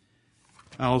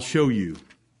 I'll show you.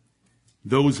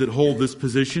 Those that hold this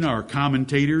position are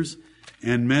commentators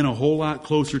and men a whole lot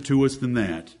closer to us than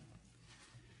that.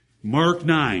 Mark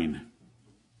 9.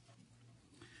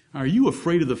 Are you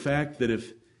afraid of the fact that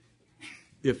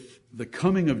if the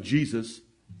coming of Jesus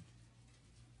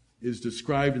is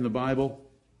described in the Bible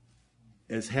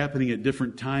as happening at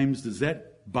different times, does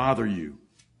that bother you?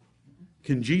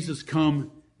 Can Jesus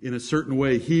come in a certain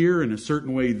way here, in a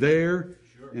certain way there,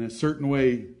 in a certain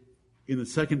way in the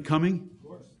second coming? Of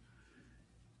course.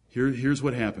 Here's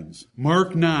what happens.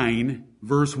 Mark 9,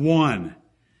 verse 1.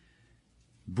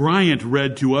 Bryant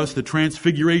read to us the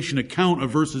transfiguration account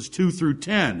of verses 2 through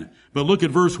 10. But look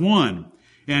at verse 1.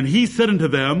 And he said unto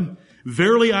them,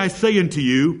 Verily I say unto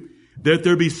you, that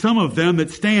there be some of them that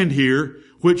stand here,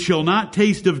 which shall not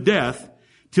taste of death,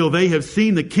 till they have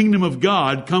seen the kingdom of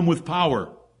God come with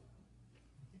power.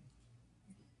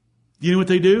 Do you know what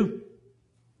they do?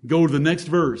 Go to the next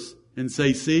verse and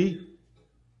say, see,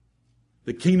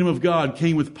 the kingdom of God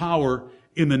came with power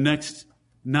in the next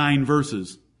 9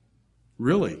 verses.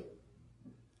 Really?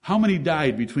 How many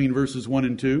died between verses 1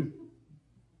 and 2?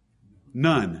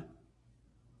 None.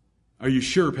 Are you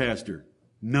sure, Pastor?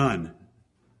 None.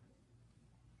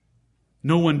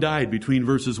 No one died between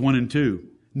verses 1 and 2.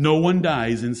 No one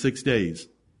dies in 6 days.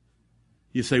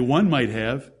 You say, one might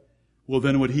have. Well,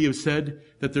 then would he have said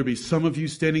that there be some of you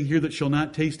standing here that shall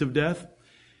not taste of death?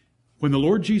 When the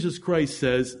Lord Jesus Christ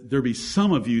says, there be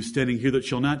some of you standing here that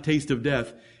shall not taste of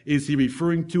death, is he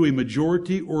referring to a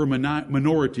majority or a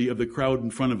minority of the crowd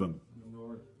in front of him?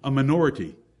 A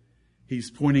minority. He's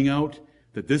pointing out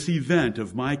that this event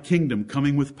of my kingdom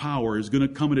coming with power is going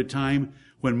to come at a time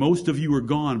when most of you are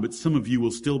gone, but some of you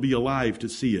will still be alive to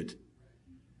see it.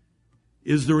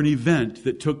 Is there an event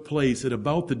that took place at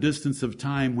about the distance of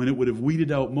time when it would have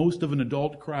weeded out most of an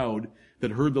adult crowd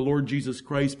that heard the Lord Jesus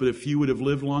Christ, but a few would have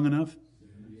lived long enough?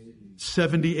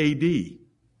 70 A.D.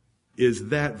 is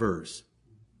that verse.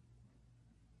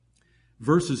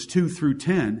 Verses 2 through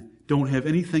 10 don't have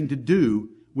anything to do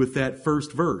with that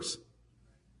first verse.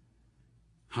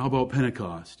 How about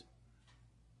Pentecost?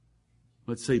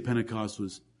 Let's say Pentecost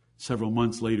was several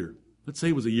months later. Let's say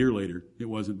it was a year later. It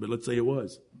wasn't, but let's say it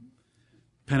was.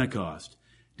 Pentecost.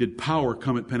 Did power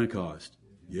come at Pentecost?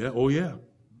 Yeah, oh yeah.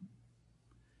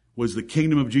 Was the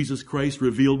kingdom of Jesus Christ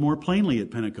revealed more plainly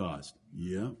at Pentecost?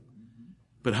 Yeah.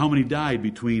 But how many died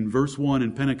between verse 1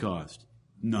 and Pentecost?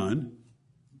 None.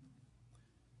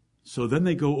 So then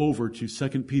they go over to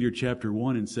 2 Peter chapter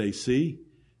 1 and say, see,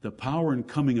 the power and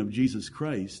coming of Jesus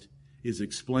Christ is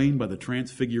explained by the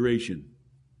transfiguration.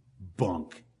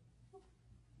 Bunk.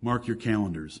 Mark your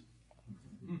calendars.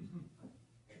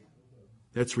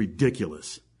 That's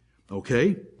ridiculous.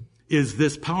 Okay? Is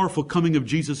this powerful coming of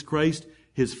Jesus Christ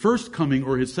his first coming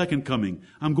or his second coming?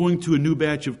 I'm going to a new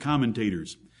batch of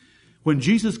commentators. When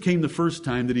Jesus came the first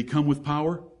time, did he come with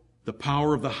power? The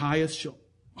power of the highest shall...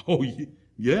 Oh,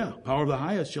 yeah. Power of the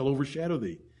highest shall overshadow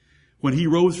thee. When he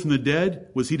rose from the dead,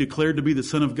 was he declared to be the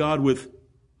Son of God with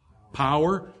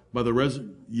power by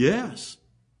the Yes.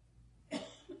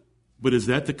 But is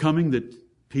that the coming that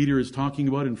Peter is talking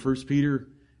about in 1 Peter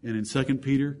and in 2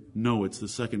 Peter? No, it's the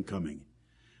second coming.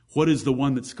 What is the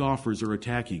one that scoffers are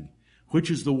attacking? Which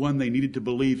is the one they needed to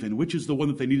believe in? Which is the one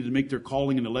that they needed to make their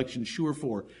calling and election sure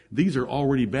for? These are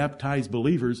already baptized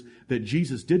believers that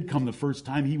Jesus did come the first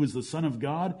time. He was the Son of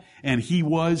God and he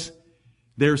was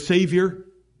their Savior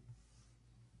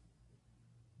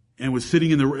and was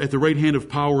sitting at the right hand of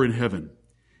power in heaven.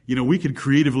 You know, we could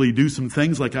creatively do some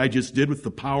things like I just did with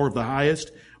the power of the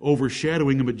highest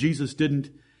overshadowing him, but Jesus didn't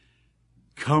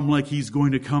come like he's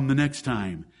going to come the next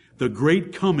time. The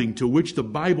great coming to which the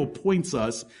Bible points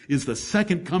us is the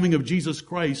second coming of Jesus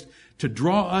Christ to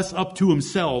draw us up to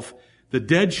himself. The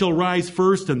dead shall rise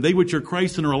first, and they which are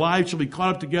Christ and are alive shall be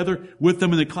caught up together with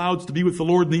them in the clouds to be with the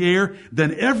Lord in the air.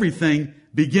 Then everything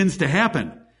begins to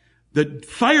happen. The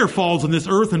fire falls on this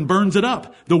earth and burns it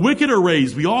up. The wicked are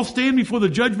raised. We all stand before the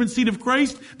judgment seat of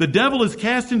Christ. The devil is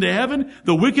cast into heaven.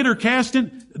 The wicked are cast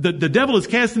in, the devil is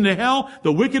cast into hell.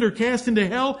 The wicked are cast into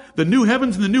hell. The new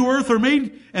heavens and the new earth are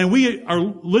made, and we are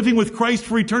living with Christ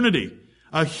for eternity.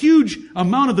 A huge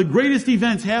amount of the greatest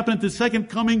events happen at the second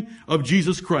coming of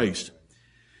Jesus Christ.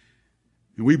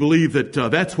 And we believe that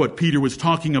that's what Peter was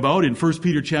talking about in 1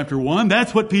 Peter chapter 1.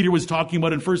 That's what Peter was talking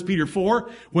about in 1 Peter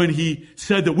 4 when he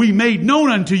said that we made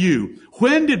known unto you.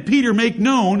 When did Peter make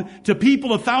known to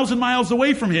people 1,000 miles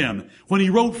away from him? When he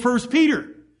wrote 1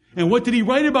 Peter. And what did he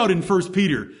write about in 1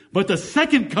 Peter? But the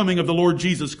second coming of the Lord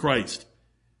Jesus Christ.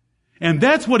 And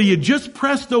that's what he had just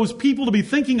pressed those people to be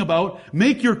thinking about.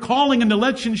 Make your calling and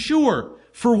election sure.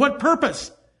 For what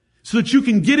purpose? So that you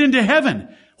can get into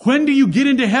heaven. When do you get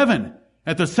into heaven?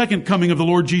 At the second coming of the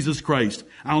Lord Jesus Christ.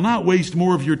 I'll not waste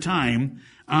more of your time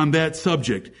on that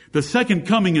subject. The second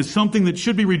coming is something that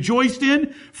should be rejoiced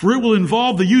in, for it will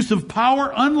involve the use of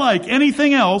power unlike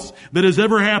anything else that has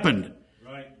ever happened.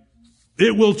 Right.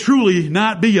 It will truly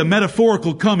not be a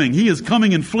metaphorical coming. He is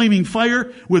coming in flaming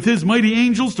fire with his mighty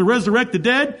angels to resurrect the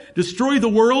dead, destroy the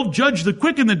world, judge the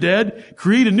quick and the dead,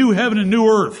 create a new heaven and new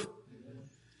earth.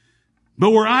 But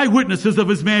we're eyewitnesses of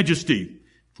his majesty.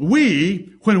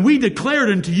 We, when we declared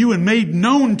unto you and made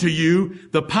known to you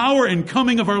the power and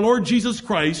coming of our Lord Jesus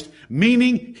Christ,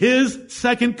 meaning his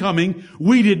second coming,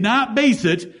 we did not base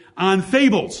it on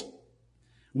fables.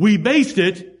 We based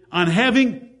it on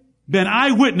having been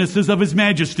eyewitnesses of his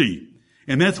majesty.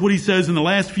 And that's what he says in the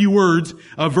last few words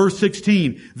of verse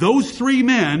 16. Those three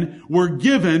men were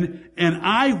given an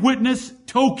eyewitness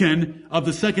token of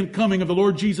the second coming of the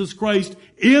Lord Jesus Christ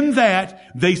in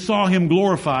that they saw him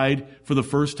glorified for the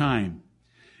first time.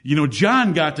 You know,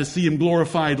 John got to see him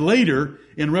glorified later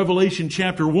in Revelation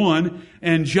chapter 1,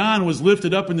 and John was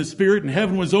lifted up in the Spirit, and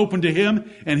heaven was opened to him,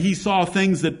 and he saw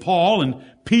things that Paul and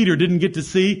Peter didn't get to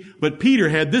see, but Peter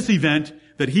had this event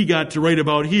that he got to write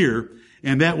about here,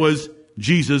 and that was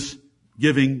Jesus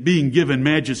being given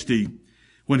majesty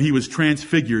when he was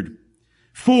transfigured.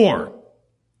 4.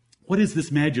 What is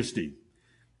this majesty?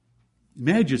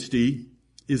 Majesty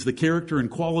is the character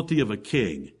and quality of a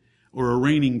king or a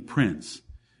reigning prince.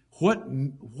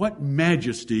 What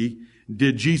majesty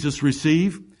did Jesus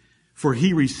receive? For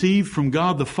he received from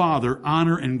God the Father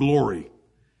honor and glory.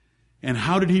 And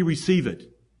how did he receive it?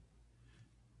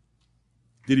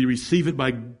 Did he receive it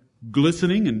by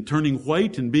glistening and turning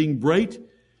white and being bright?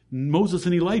 Moses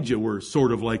and Elijah were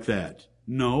sort of like that.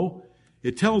 No,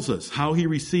 it tells us how he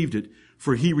received it.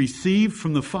 For he received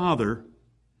from the Father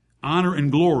honor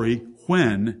and glory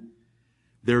when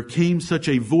there came such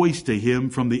a voice to him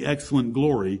from the excellent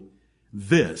glory,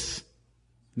 this,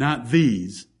 not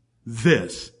these,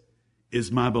 this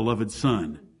is my beloved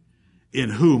Son,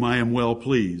 in whom I am well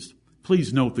pleased.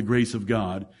 Please note the grace of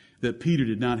God that Peter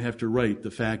did not have to write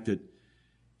the fact that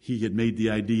he had made the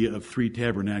idea of 3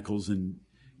 tabernacles and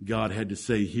God had to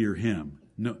say, hear him.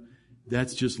 No,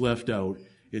 that's just left out.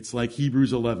 It's like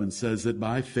Hebrews 11 says that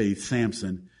by faith,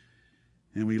 Samson,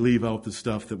 and we leave out the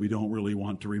stuff that we don't really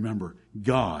want to remember.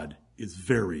 God is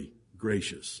very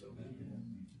gracious.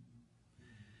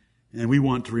 And we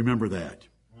want to remember that.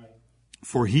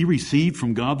 For he received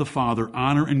from God the Father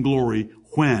honor and glory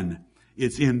when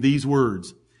it's in these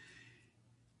words.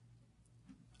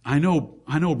 I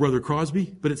know, Brother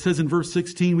Crosby, but it says in verse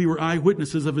 16, we were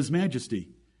eyewitnesses of his majesty.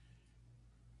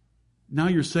 Now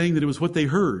you're saying that it was what they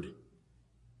heard.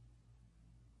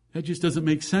 That just doesn't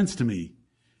make sense to me.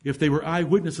 If they were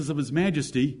eyewitnesses of his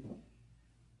majesty,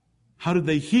 how did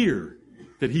they hear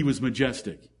that he was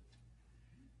majestic?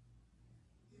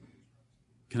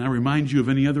 Can I remind you of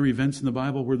any other events in the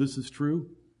Bible where this is true?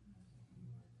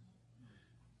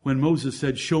 When Moses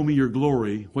said, show me your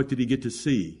glory, what did he get to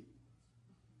see?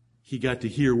 He got to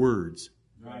hear words.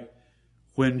 Right.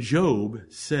 When Job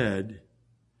said,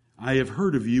 I have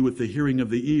heard of you with the hearing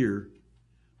of the ear,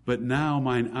 but now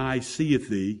mine eye seeth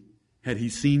thee, had he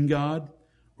seen God?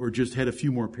 Or just had a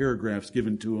few more paragraphs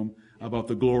given to him about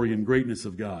the glory and greatness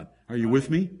of God? Are you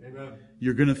with me? Amen.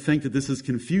 You're going to think that this is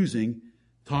confusing,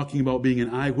 talking about being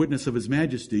an eyewitness of his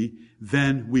majesty.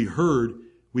 Then we heard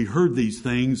these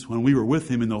things when we were with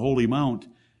him in the Holy Mount.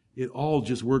 It all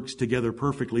just works together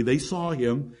perfectly. They saw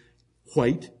him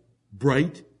white,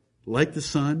 bright, like the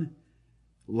sun,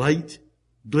 light,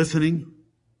 glistening.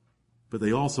 But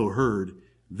they also heard,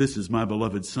 this is my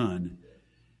beloved Son,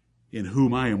 in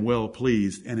whom I am well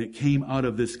pleased. And it came out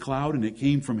of this cloud, and it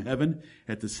came from heaven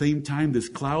at the same time, this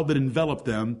cloud that enveloped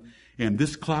them. And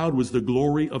this cloud was the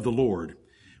glory of the Lord.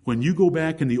 When you go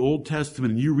back in the Old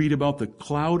Testament and you read about the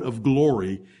cloud of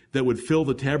glory that would fill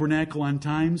the tabernacle on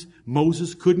times,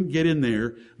 Moses couldn't get in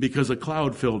there because a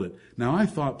cloud filled it. Now, I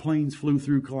thought planes flew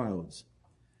through clouds.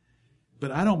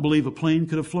 But I don't believe a plane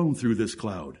could have flown through this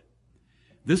cloud.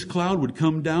 This cloud would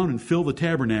come down and fill the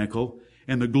tabernacle,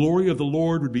 and the glory of the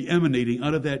Lord would be emanating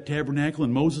out of that tabernacle,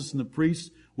 and Moses and the priests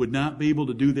would not be able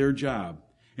to do their job.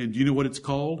 And do you know what it's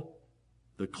called?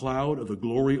 The cloud of the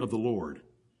glory of the Lord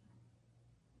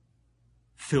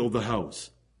filled the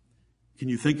house. Can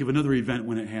you think of another event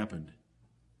when it happened?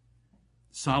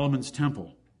 Solomon's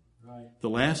temple. Right. The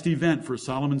last event for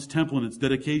Solomon's temple and its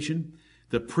dedication,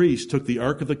 the priest took the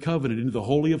Ark of the Covenant into the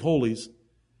Holy of Holies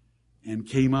and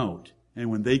came out. And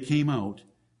when they came out,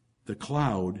 the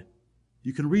cloud,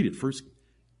 you can read it first.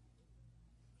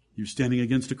 You're standing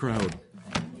against a crowd.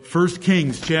 1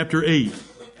 Kings chapter 8.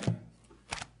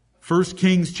 1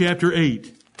 Kings chapter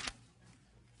 8.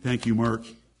 Thank you, Mark.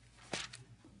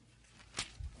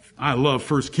 I love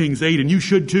 1 Kings 8, and you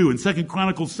should too. And 2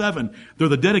 Chronicles 7, they're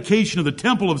the dedication of the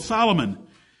Temple of Solomon.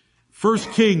 1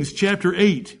 Kings chapter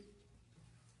 8,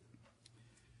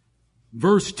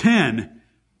 verse 10.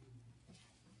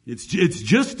 It's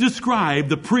just described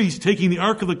the priest taking the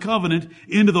Ark of the Covenant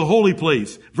into the holy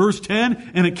place. Verse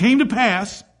 10, and it came to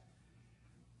pass,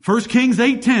 1 Kings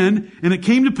 8:10, and it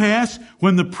came to pass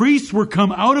when the priests were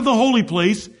come out of the holy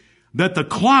place that the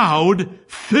cloud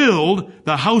filled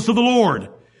the house of the Lord,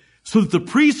 so that the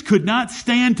priests could not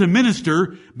stand to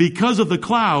minister because of the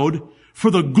cloud, for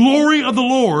the glory of the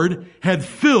Lord had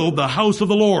filled the house of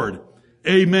the Lord.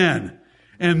 Amen.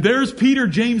 And there's Peter,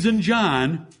 James, and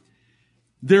John.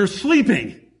 They're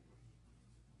sleeping.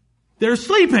 They're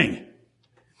sleeping.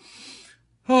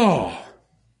 Oh,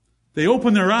 they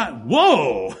open their eyes.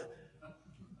 Whoa!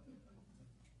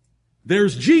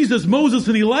 There's Jesus, Moses,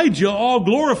 and Elijah all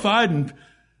glorified and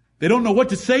They don't know what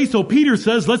to say, so Peter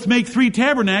says, let's make 3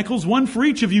 tabernacles, one for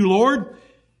each of you, Lord.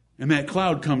 And that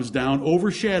cloud comes down,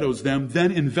 overshadows them,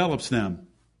 then envelops them.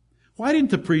 Why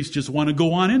didn't the priests just want to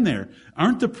go on in there?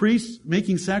 Aren't the priests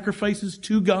making sacrifices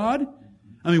to God?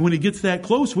 I mean, when he gets that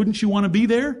close, wouldn't you want to be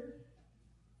there?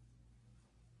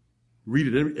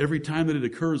 Read it every time that it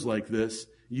occurs like this.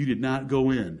 You did not go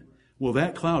in. Well,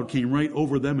 that cloud came right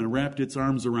over them and wrapped its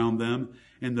arms around them,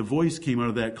 and the voice came out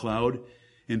of that cloud,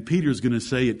 and Peter's going to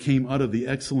say it came out of the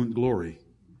excellent glory.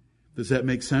 Does that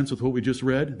make sense with what we just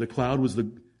read? The cloud was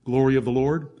the glory of the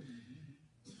Lord.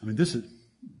 I mean, this is...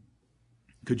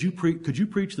 Could you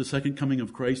preach the second coming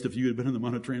of Christ if you had been in the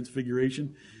Mount of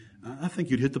Transfiguration? I think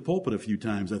you'd hit the pulpit a few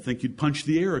times. I think you'd punch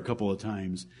the air a couple of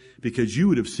times, because you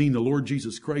would have seen the Lord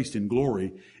Jesus Christ in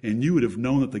glory, and you would have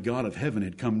known that the God of heaven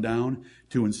had come down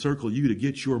to encircle you to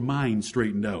get your mind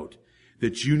straightened out,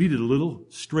 that you needed a little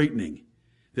straightening,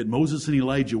 that Moses and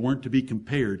Elijah weren't to be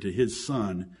compared to his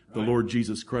son, the Lord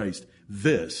Jesus Christ.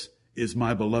 This is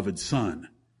my beloved son.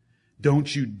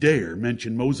 Don't you dare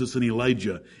mention Moses and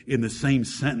Elijah in the same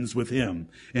sentence with him.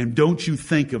 And don't you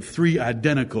think of 3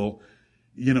 identical,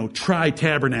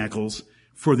 tri-tabernacles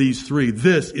for these 3.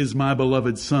 This is my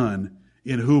beloved son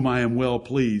in whom I am well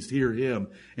pleased. Hear him.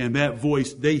 And that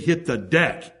voice, they hit the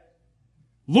deck.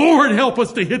 Lord, help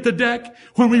us to hit the deck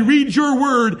when we read your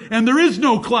word and there is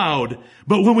no cloud.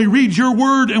 But when we read your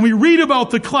word and we read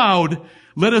about the cloud,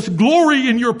 let us glory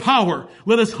in your power.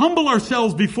 Let us humble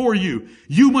ourselves before you.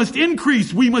 You must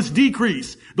increase, we must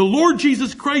decrease. The Lord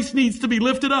Jesus Christ needs to be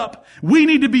lifted up. We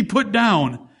need to be put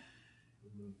down.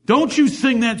 Don't you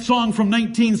sing that song from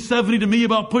 1970 to me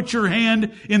about put your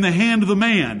hand in the hand of the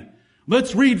man.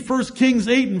 Let's read 1 Kings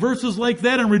 8 and verses like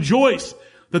that and rejoice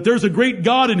that there's a great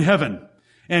God in heaven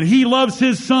and he loves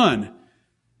his son.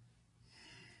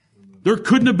 There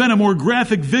couldn't have been a more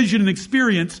graphic vision and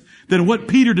experience than what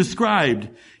Peter described.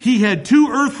 He had 2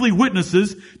 earthly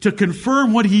witnesses to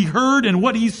confirm what he heard and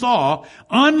what he saw,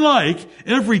 unlike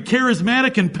every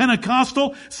charismatic and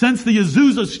Pentecostal since the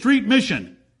Azusa Street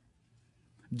mission.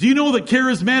 Do you know that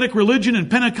charismatic religion and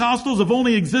Pentecostals have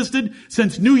only existed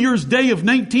since New Year's Day of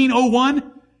 1901?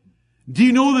 Do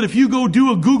you know that if you go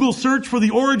do a Google search for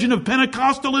the origin of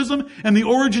Pentecostalism and the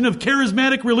origin of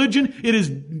charismatic religion, it is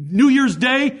New Year's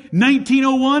Day,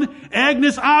 1901.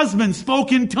 Agnes Osmond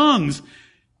spoke in tongues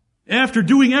after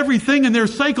doing everything in their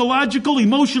psychological,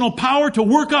 emotional power to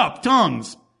work up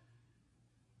tongues.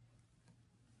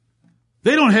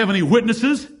 They don't have any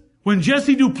witnesses. When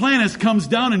Jesse Duplantis comes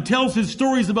down and tells his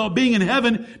stories about being in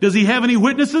heaven, does he have any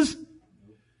witnesses?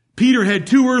 Peter had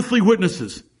 2 earthly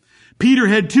witnesses. Peter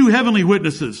had 2 heavenly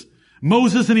witnesses.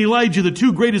 Moses and Elijah, the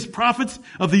 2 greatest prophets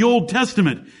of the Old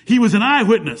Testament. He was an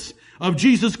eyewitness of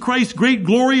Jesus Christ's great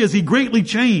glory as he greatly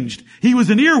changed. He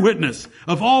was an ear witness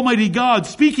of Almighty God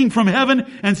speaking from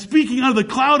heaven and speaking out of the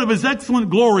cloud of his excellent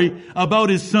glory about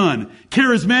his son.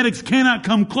 Charismatics cannot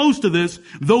come close to this,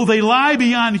 though they lie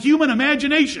beyond human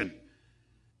imagination.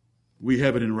 We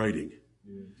have it in writing.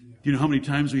 Do you know how many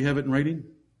times we have it in writing?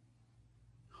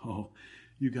 Oh,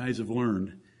 you guys have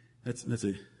learned. That's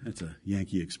a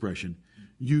Yankee expression.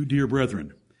 You, dear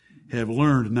brethren, have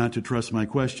learned not to trust my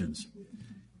questions.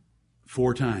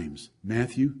 4 times.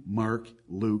 Matthew, Mark,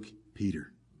 Luke,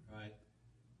 Peter. Right.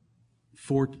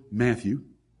 Matthew,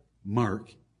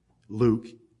 Mark, Luke,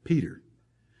 Peter.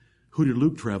 Who did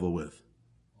Luke travel with?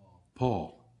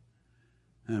 Paul.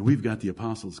 And we've got the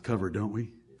apostles covered, don't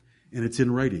we? And it's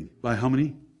in writing. By how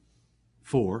many?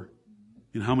 4.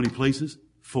 In how many places?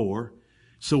 4.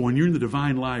 So when you're in the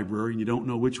divine library and you don't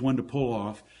know which one to pull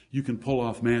off, you can pull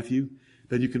off Matthew,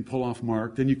 then you can pull off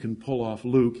Mark, then you can pull off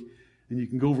Luke, and you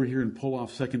can go over here and pull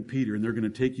off 2 Peter, and they're going to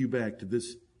take you back to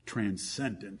this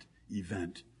transcendent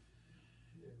event.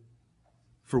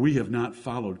 For we have not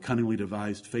followed cunningly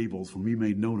devised fables when we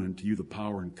made known unto you the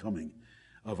power and coming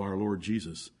of our Lord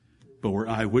Jesus, but were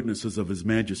eyewitnesses of his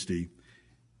majesty.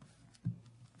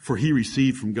 For he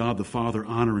received from God the Father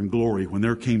honor and glory when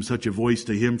there came such a voice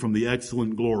to him from the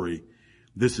excellent glory,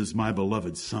 this is my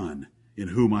beloved Son, in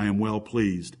whom I am well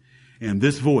pleased. And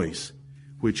this voice,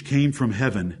 which came from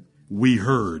heaven, we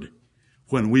heard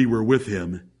when we were with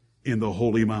him in the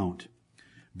holy mount.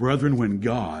 Brethren, when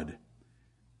God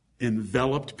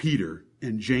enveloped Peter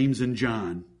and James and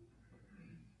John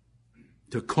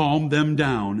to calm them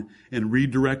down and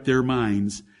redirect their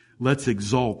minds, let's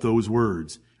exalt those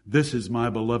words. This is my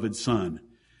beloved Son.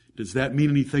 Does that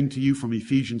mean anything to you from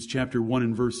Ephesians chapter 1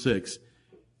 and verse 6?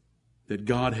 That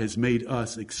God has made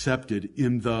us accepted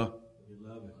in the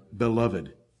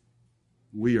beloved.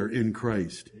 We are in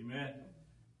Christ. Amen.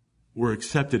 We're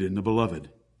accepted in the beloved.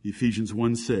 Ephesians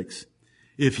 1:6.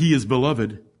 If he is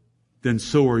beloved, then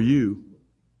so are you,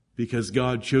 because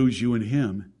God chose you in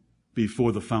Him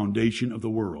before the foundation of the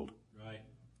world. Right.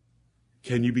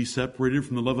 Can you be separated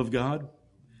from the love of God?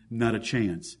 Not a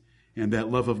chance. And that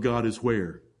love of God is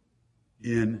where?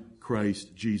 In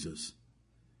Christ Jesus.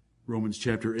 Romans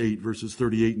chapter 8, verses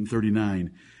 38 and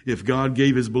 39. If God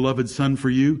gave His beloved Son for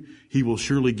you, He will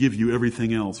surely give you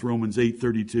everything else. Romans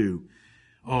 8:32.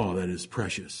 Oh, that is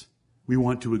precious. We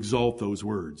want to exalt those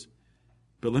words.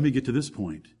 But let me get to this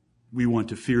point. We want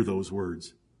to fear those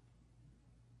words.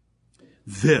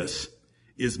 This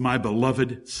is my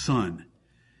beloved Son,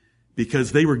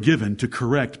 because they were given to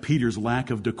correct Peter's lack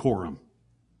of decorum.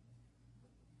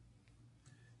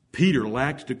 Peter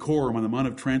lacked decorum on the Mount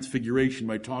of Transfiguration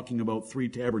by talking about 3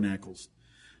 tabernacles.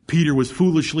 Peter was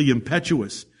foolishly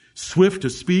impetuous, swift to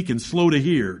speak and slow to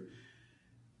hear,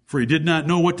 for he did not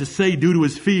know what to say due to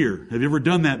his fear. Have you ever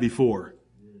done that before?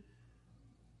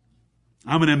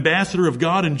 I'm an ambassador of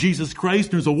God and Jesus Christ,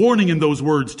 and there's a warning in those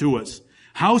words to us.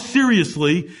 How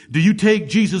seriously do you take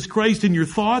Jesus Christ in your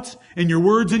thoughts and your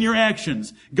words and your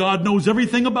actions? God knows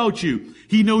everything about you.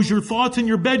 He knows your thoughts in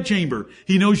your bedchamber.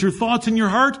 He knows your thoughts in your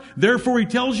heart. Therefore, He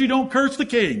tells you don't curse the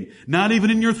king, not even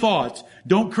in your thoughts.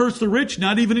 Don't curse the rich,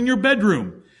 not even in your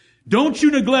bedroom. Don't you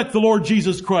neglect the Lord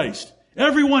Jesus Christ.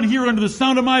 Everyone here under the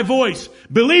sound of my voice,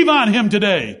 believe on Him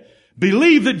today.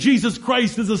 Believe that Jesus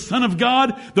Christ is the Son of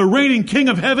God, the reigning King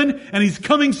of heaven, and He's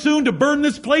coming soon to burn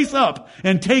this place up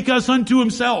and take us unto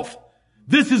Himself.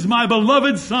 This is my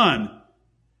beloved Son.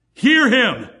 Hear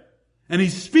Him. And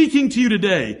He's speaking to you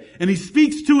today, and He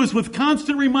speaks to us with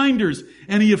constant reminders,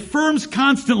 and He affirms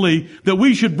constantly that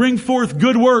we should bring forth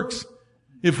good works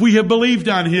if we have believed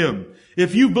on Him.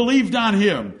 If you've believed on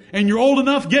Him and you're old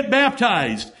enough, get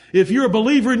baptized. If you're a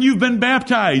believer and you've been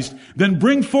baptized, then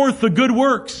bring forth the good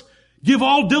works. Give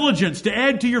all diligence to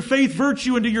add to your faith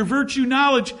virtue, and to your virtue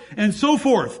knowledge, and so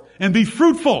forth. And be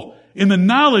fruitful in the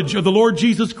knowledge of the Lord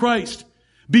Jesus Christ.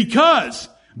 Because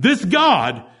this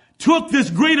God took this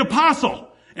great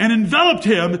apostle and enveloped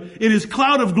him in His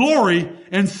cloud of glory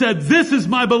and said, "This is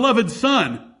my beloved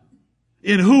Son,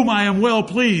 in whom I am well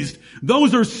pleased."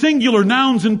 Those are singular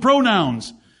nouns and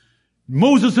pronouns.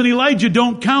 Moses and Elijah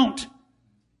don't count.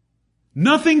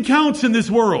 Nothing counts in this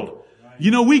world. You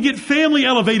know, we get family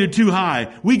elevated too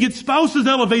high. We get spouses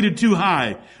elevated too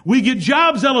high. We get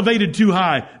jobs elevated too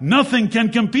high. Nothing can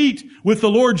compete with the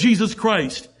Lord Jesus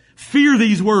Christ. Fear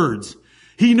these words.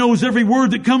 He knows every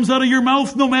word that comes out of your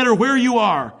mouth, no matter where you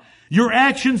are. Your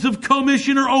actions of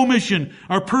commission or omission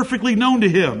are perfectly known to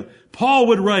Him. Paul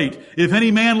would write, "If any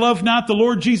man love not the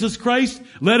Lord Jesus Christ,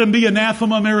 let him be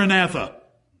anathema maranatha."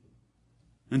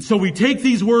 And so we take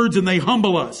these words and they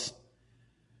humble us.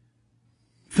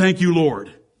 Thank you,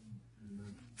 Lord.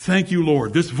 Thank you,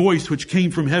 Lord. This voice which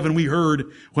came from heaven we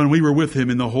heard when we were with Him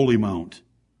in the Holy Mount.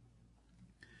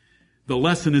 The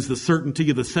lesson is the certainty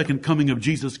of the second coming of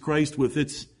Jesus Christ with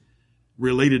its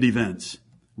related events.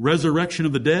 Resurrection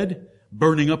of the dead,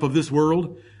 burning up of this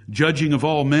world, judging of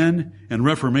all men, and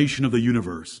reformation of the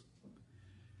universe.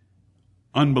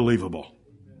 Unbelievable.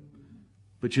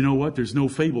 But you know what? There's no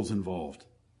fables involved.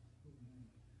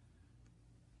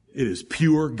 It is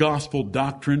pure gospel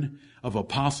doctrine of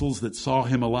apostles that saw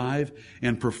Him alive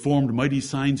and performed mighty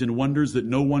signs and wonders that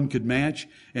no one could match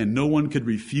and no one could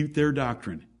refute their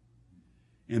doctrine.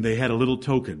 And they had a little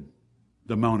token,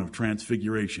 the Mount of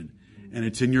Transfiguration. And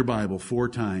it's in your Bible 4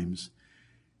 times.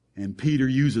 And Peter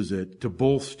uses it to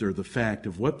bolster the fact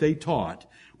of what they taught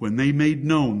when they made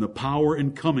known the power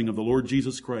and coming of the Lord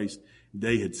Jesus Christ.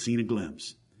 They had seen a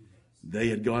glimpse. They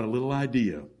had got a little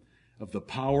idea of the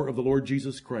power of the Lord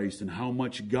Jesus Christ and how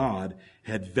much God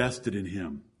had vested in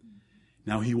Him.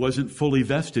 Now, He wasn't fully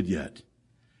vested yet.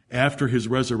 After His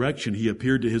resurrection, He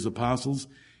appeared to His apostles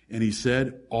and He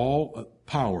said, "All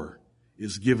power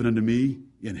is given unto me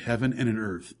in heaven and in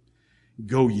earth.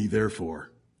 Go ye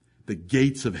therefore. The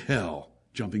gates of hell,"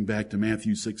 jumping back to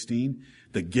Matthew 16,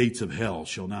 "the gates of hell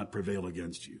shall not prevail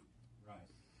against you." Right.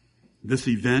 This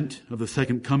event of the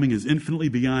second coming is infinitely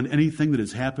beyond anything that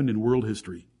has happened in world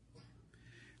history.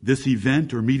 This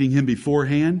event, or meeting Him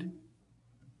beforehand,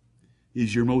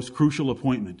 is your most crucial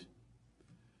appointment.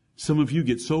 Some of you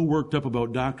get so worked up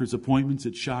about doctor's appointments,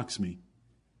 it shocks me.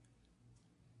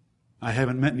 I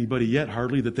haven't met anybody yet,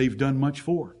 hardly, that they've done much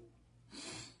for.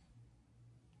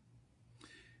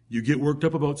 You get worked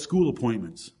up about school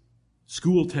appointments,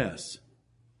 school tests,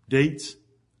 dates,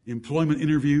 employment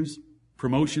interviews,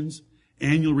 promotions,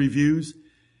 annual reviews.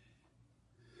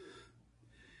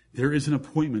 There is an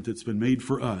appointment that's been made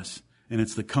for us, and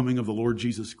it's the coming of the Lord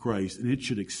Jesus Christ. And it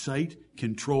should excite,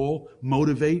 control,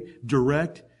 motivate,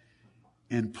 direct,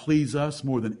 and please us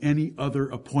more than any other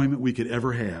appointment we could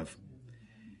ever have.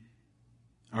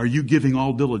 Are you giving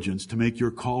all diligence to make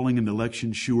your calling and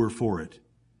election sure for it?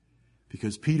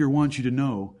 Because Peter wants you to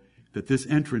know that this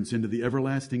entrance into the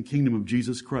everlasting kingdom of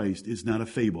Jesus Christ is not a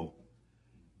fable.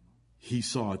 He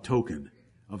saw a token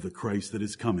of the Christ that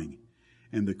is coming.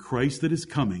 And the Christ that is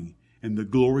coming and the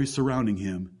glory surrounding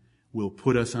him will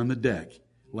put us on the deck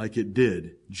like it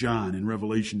did John in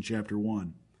Revelation chapter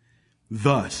 1.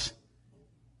 Thus,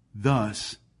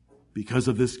 because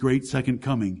of this great second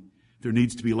coming, there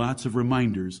needs to be lots of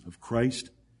reminders of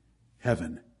Christ,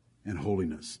 heaven, and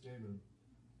holiness. Amen.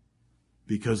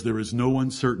 Because there is no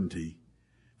uncertainty,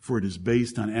 for it is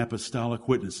based on apostolic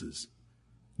witnesses,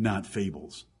 not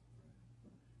fables.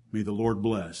 May the Lord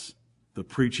bless the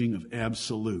preaching of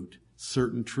absolute,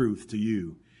 certain truth to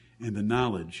you and the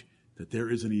knowledge that there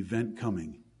is an event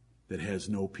coming that has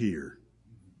no peer,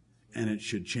 and it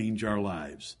should change our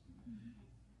lives.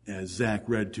 As Zach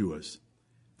read to us,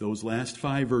 those last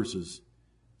 5 verses,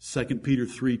 2 Peter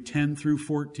 3:10 through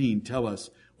 14, tell us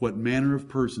what manner of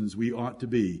persons we ought to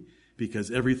be,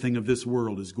 because everything of this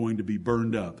world is going to be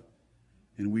burned up,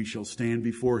 and we shall stand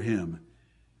before him,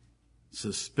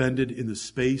 suspended in the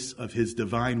space of his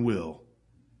divine will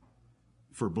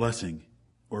for blessing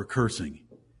or cursing,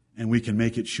 and we can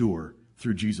make it sure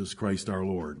through Jesus Christ our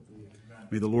Lord.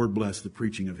 May the Lord bless the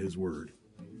preaching of his word.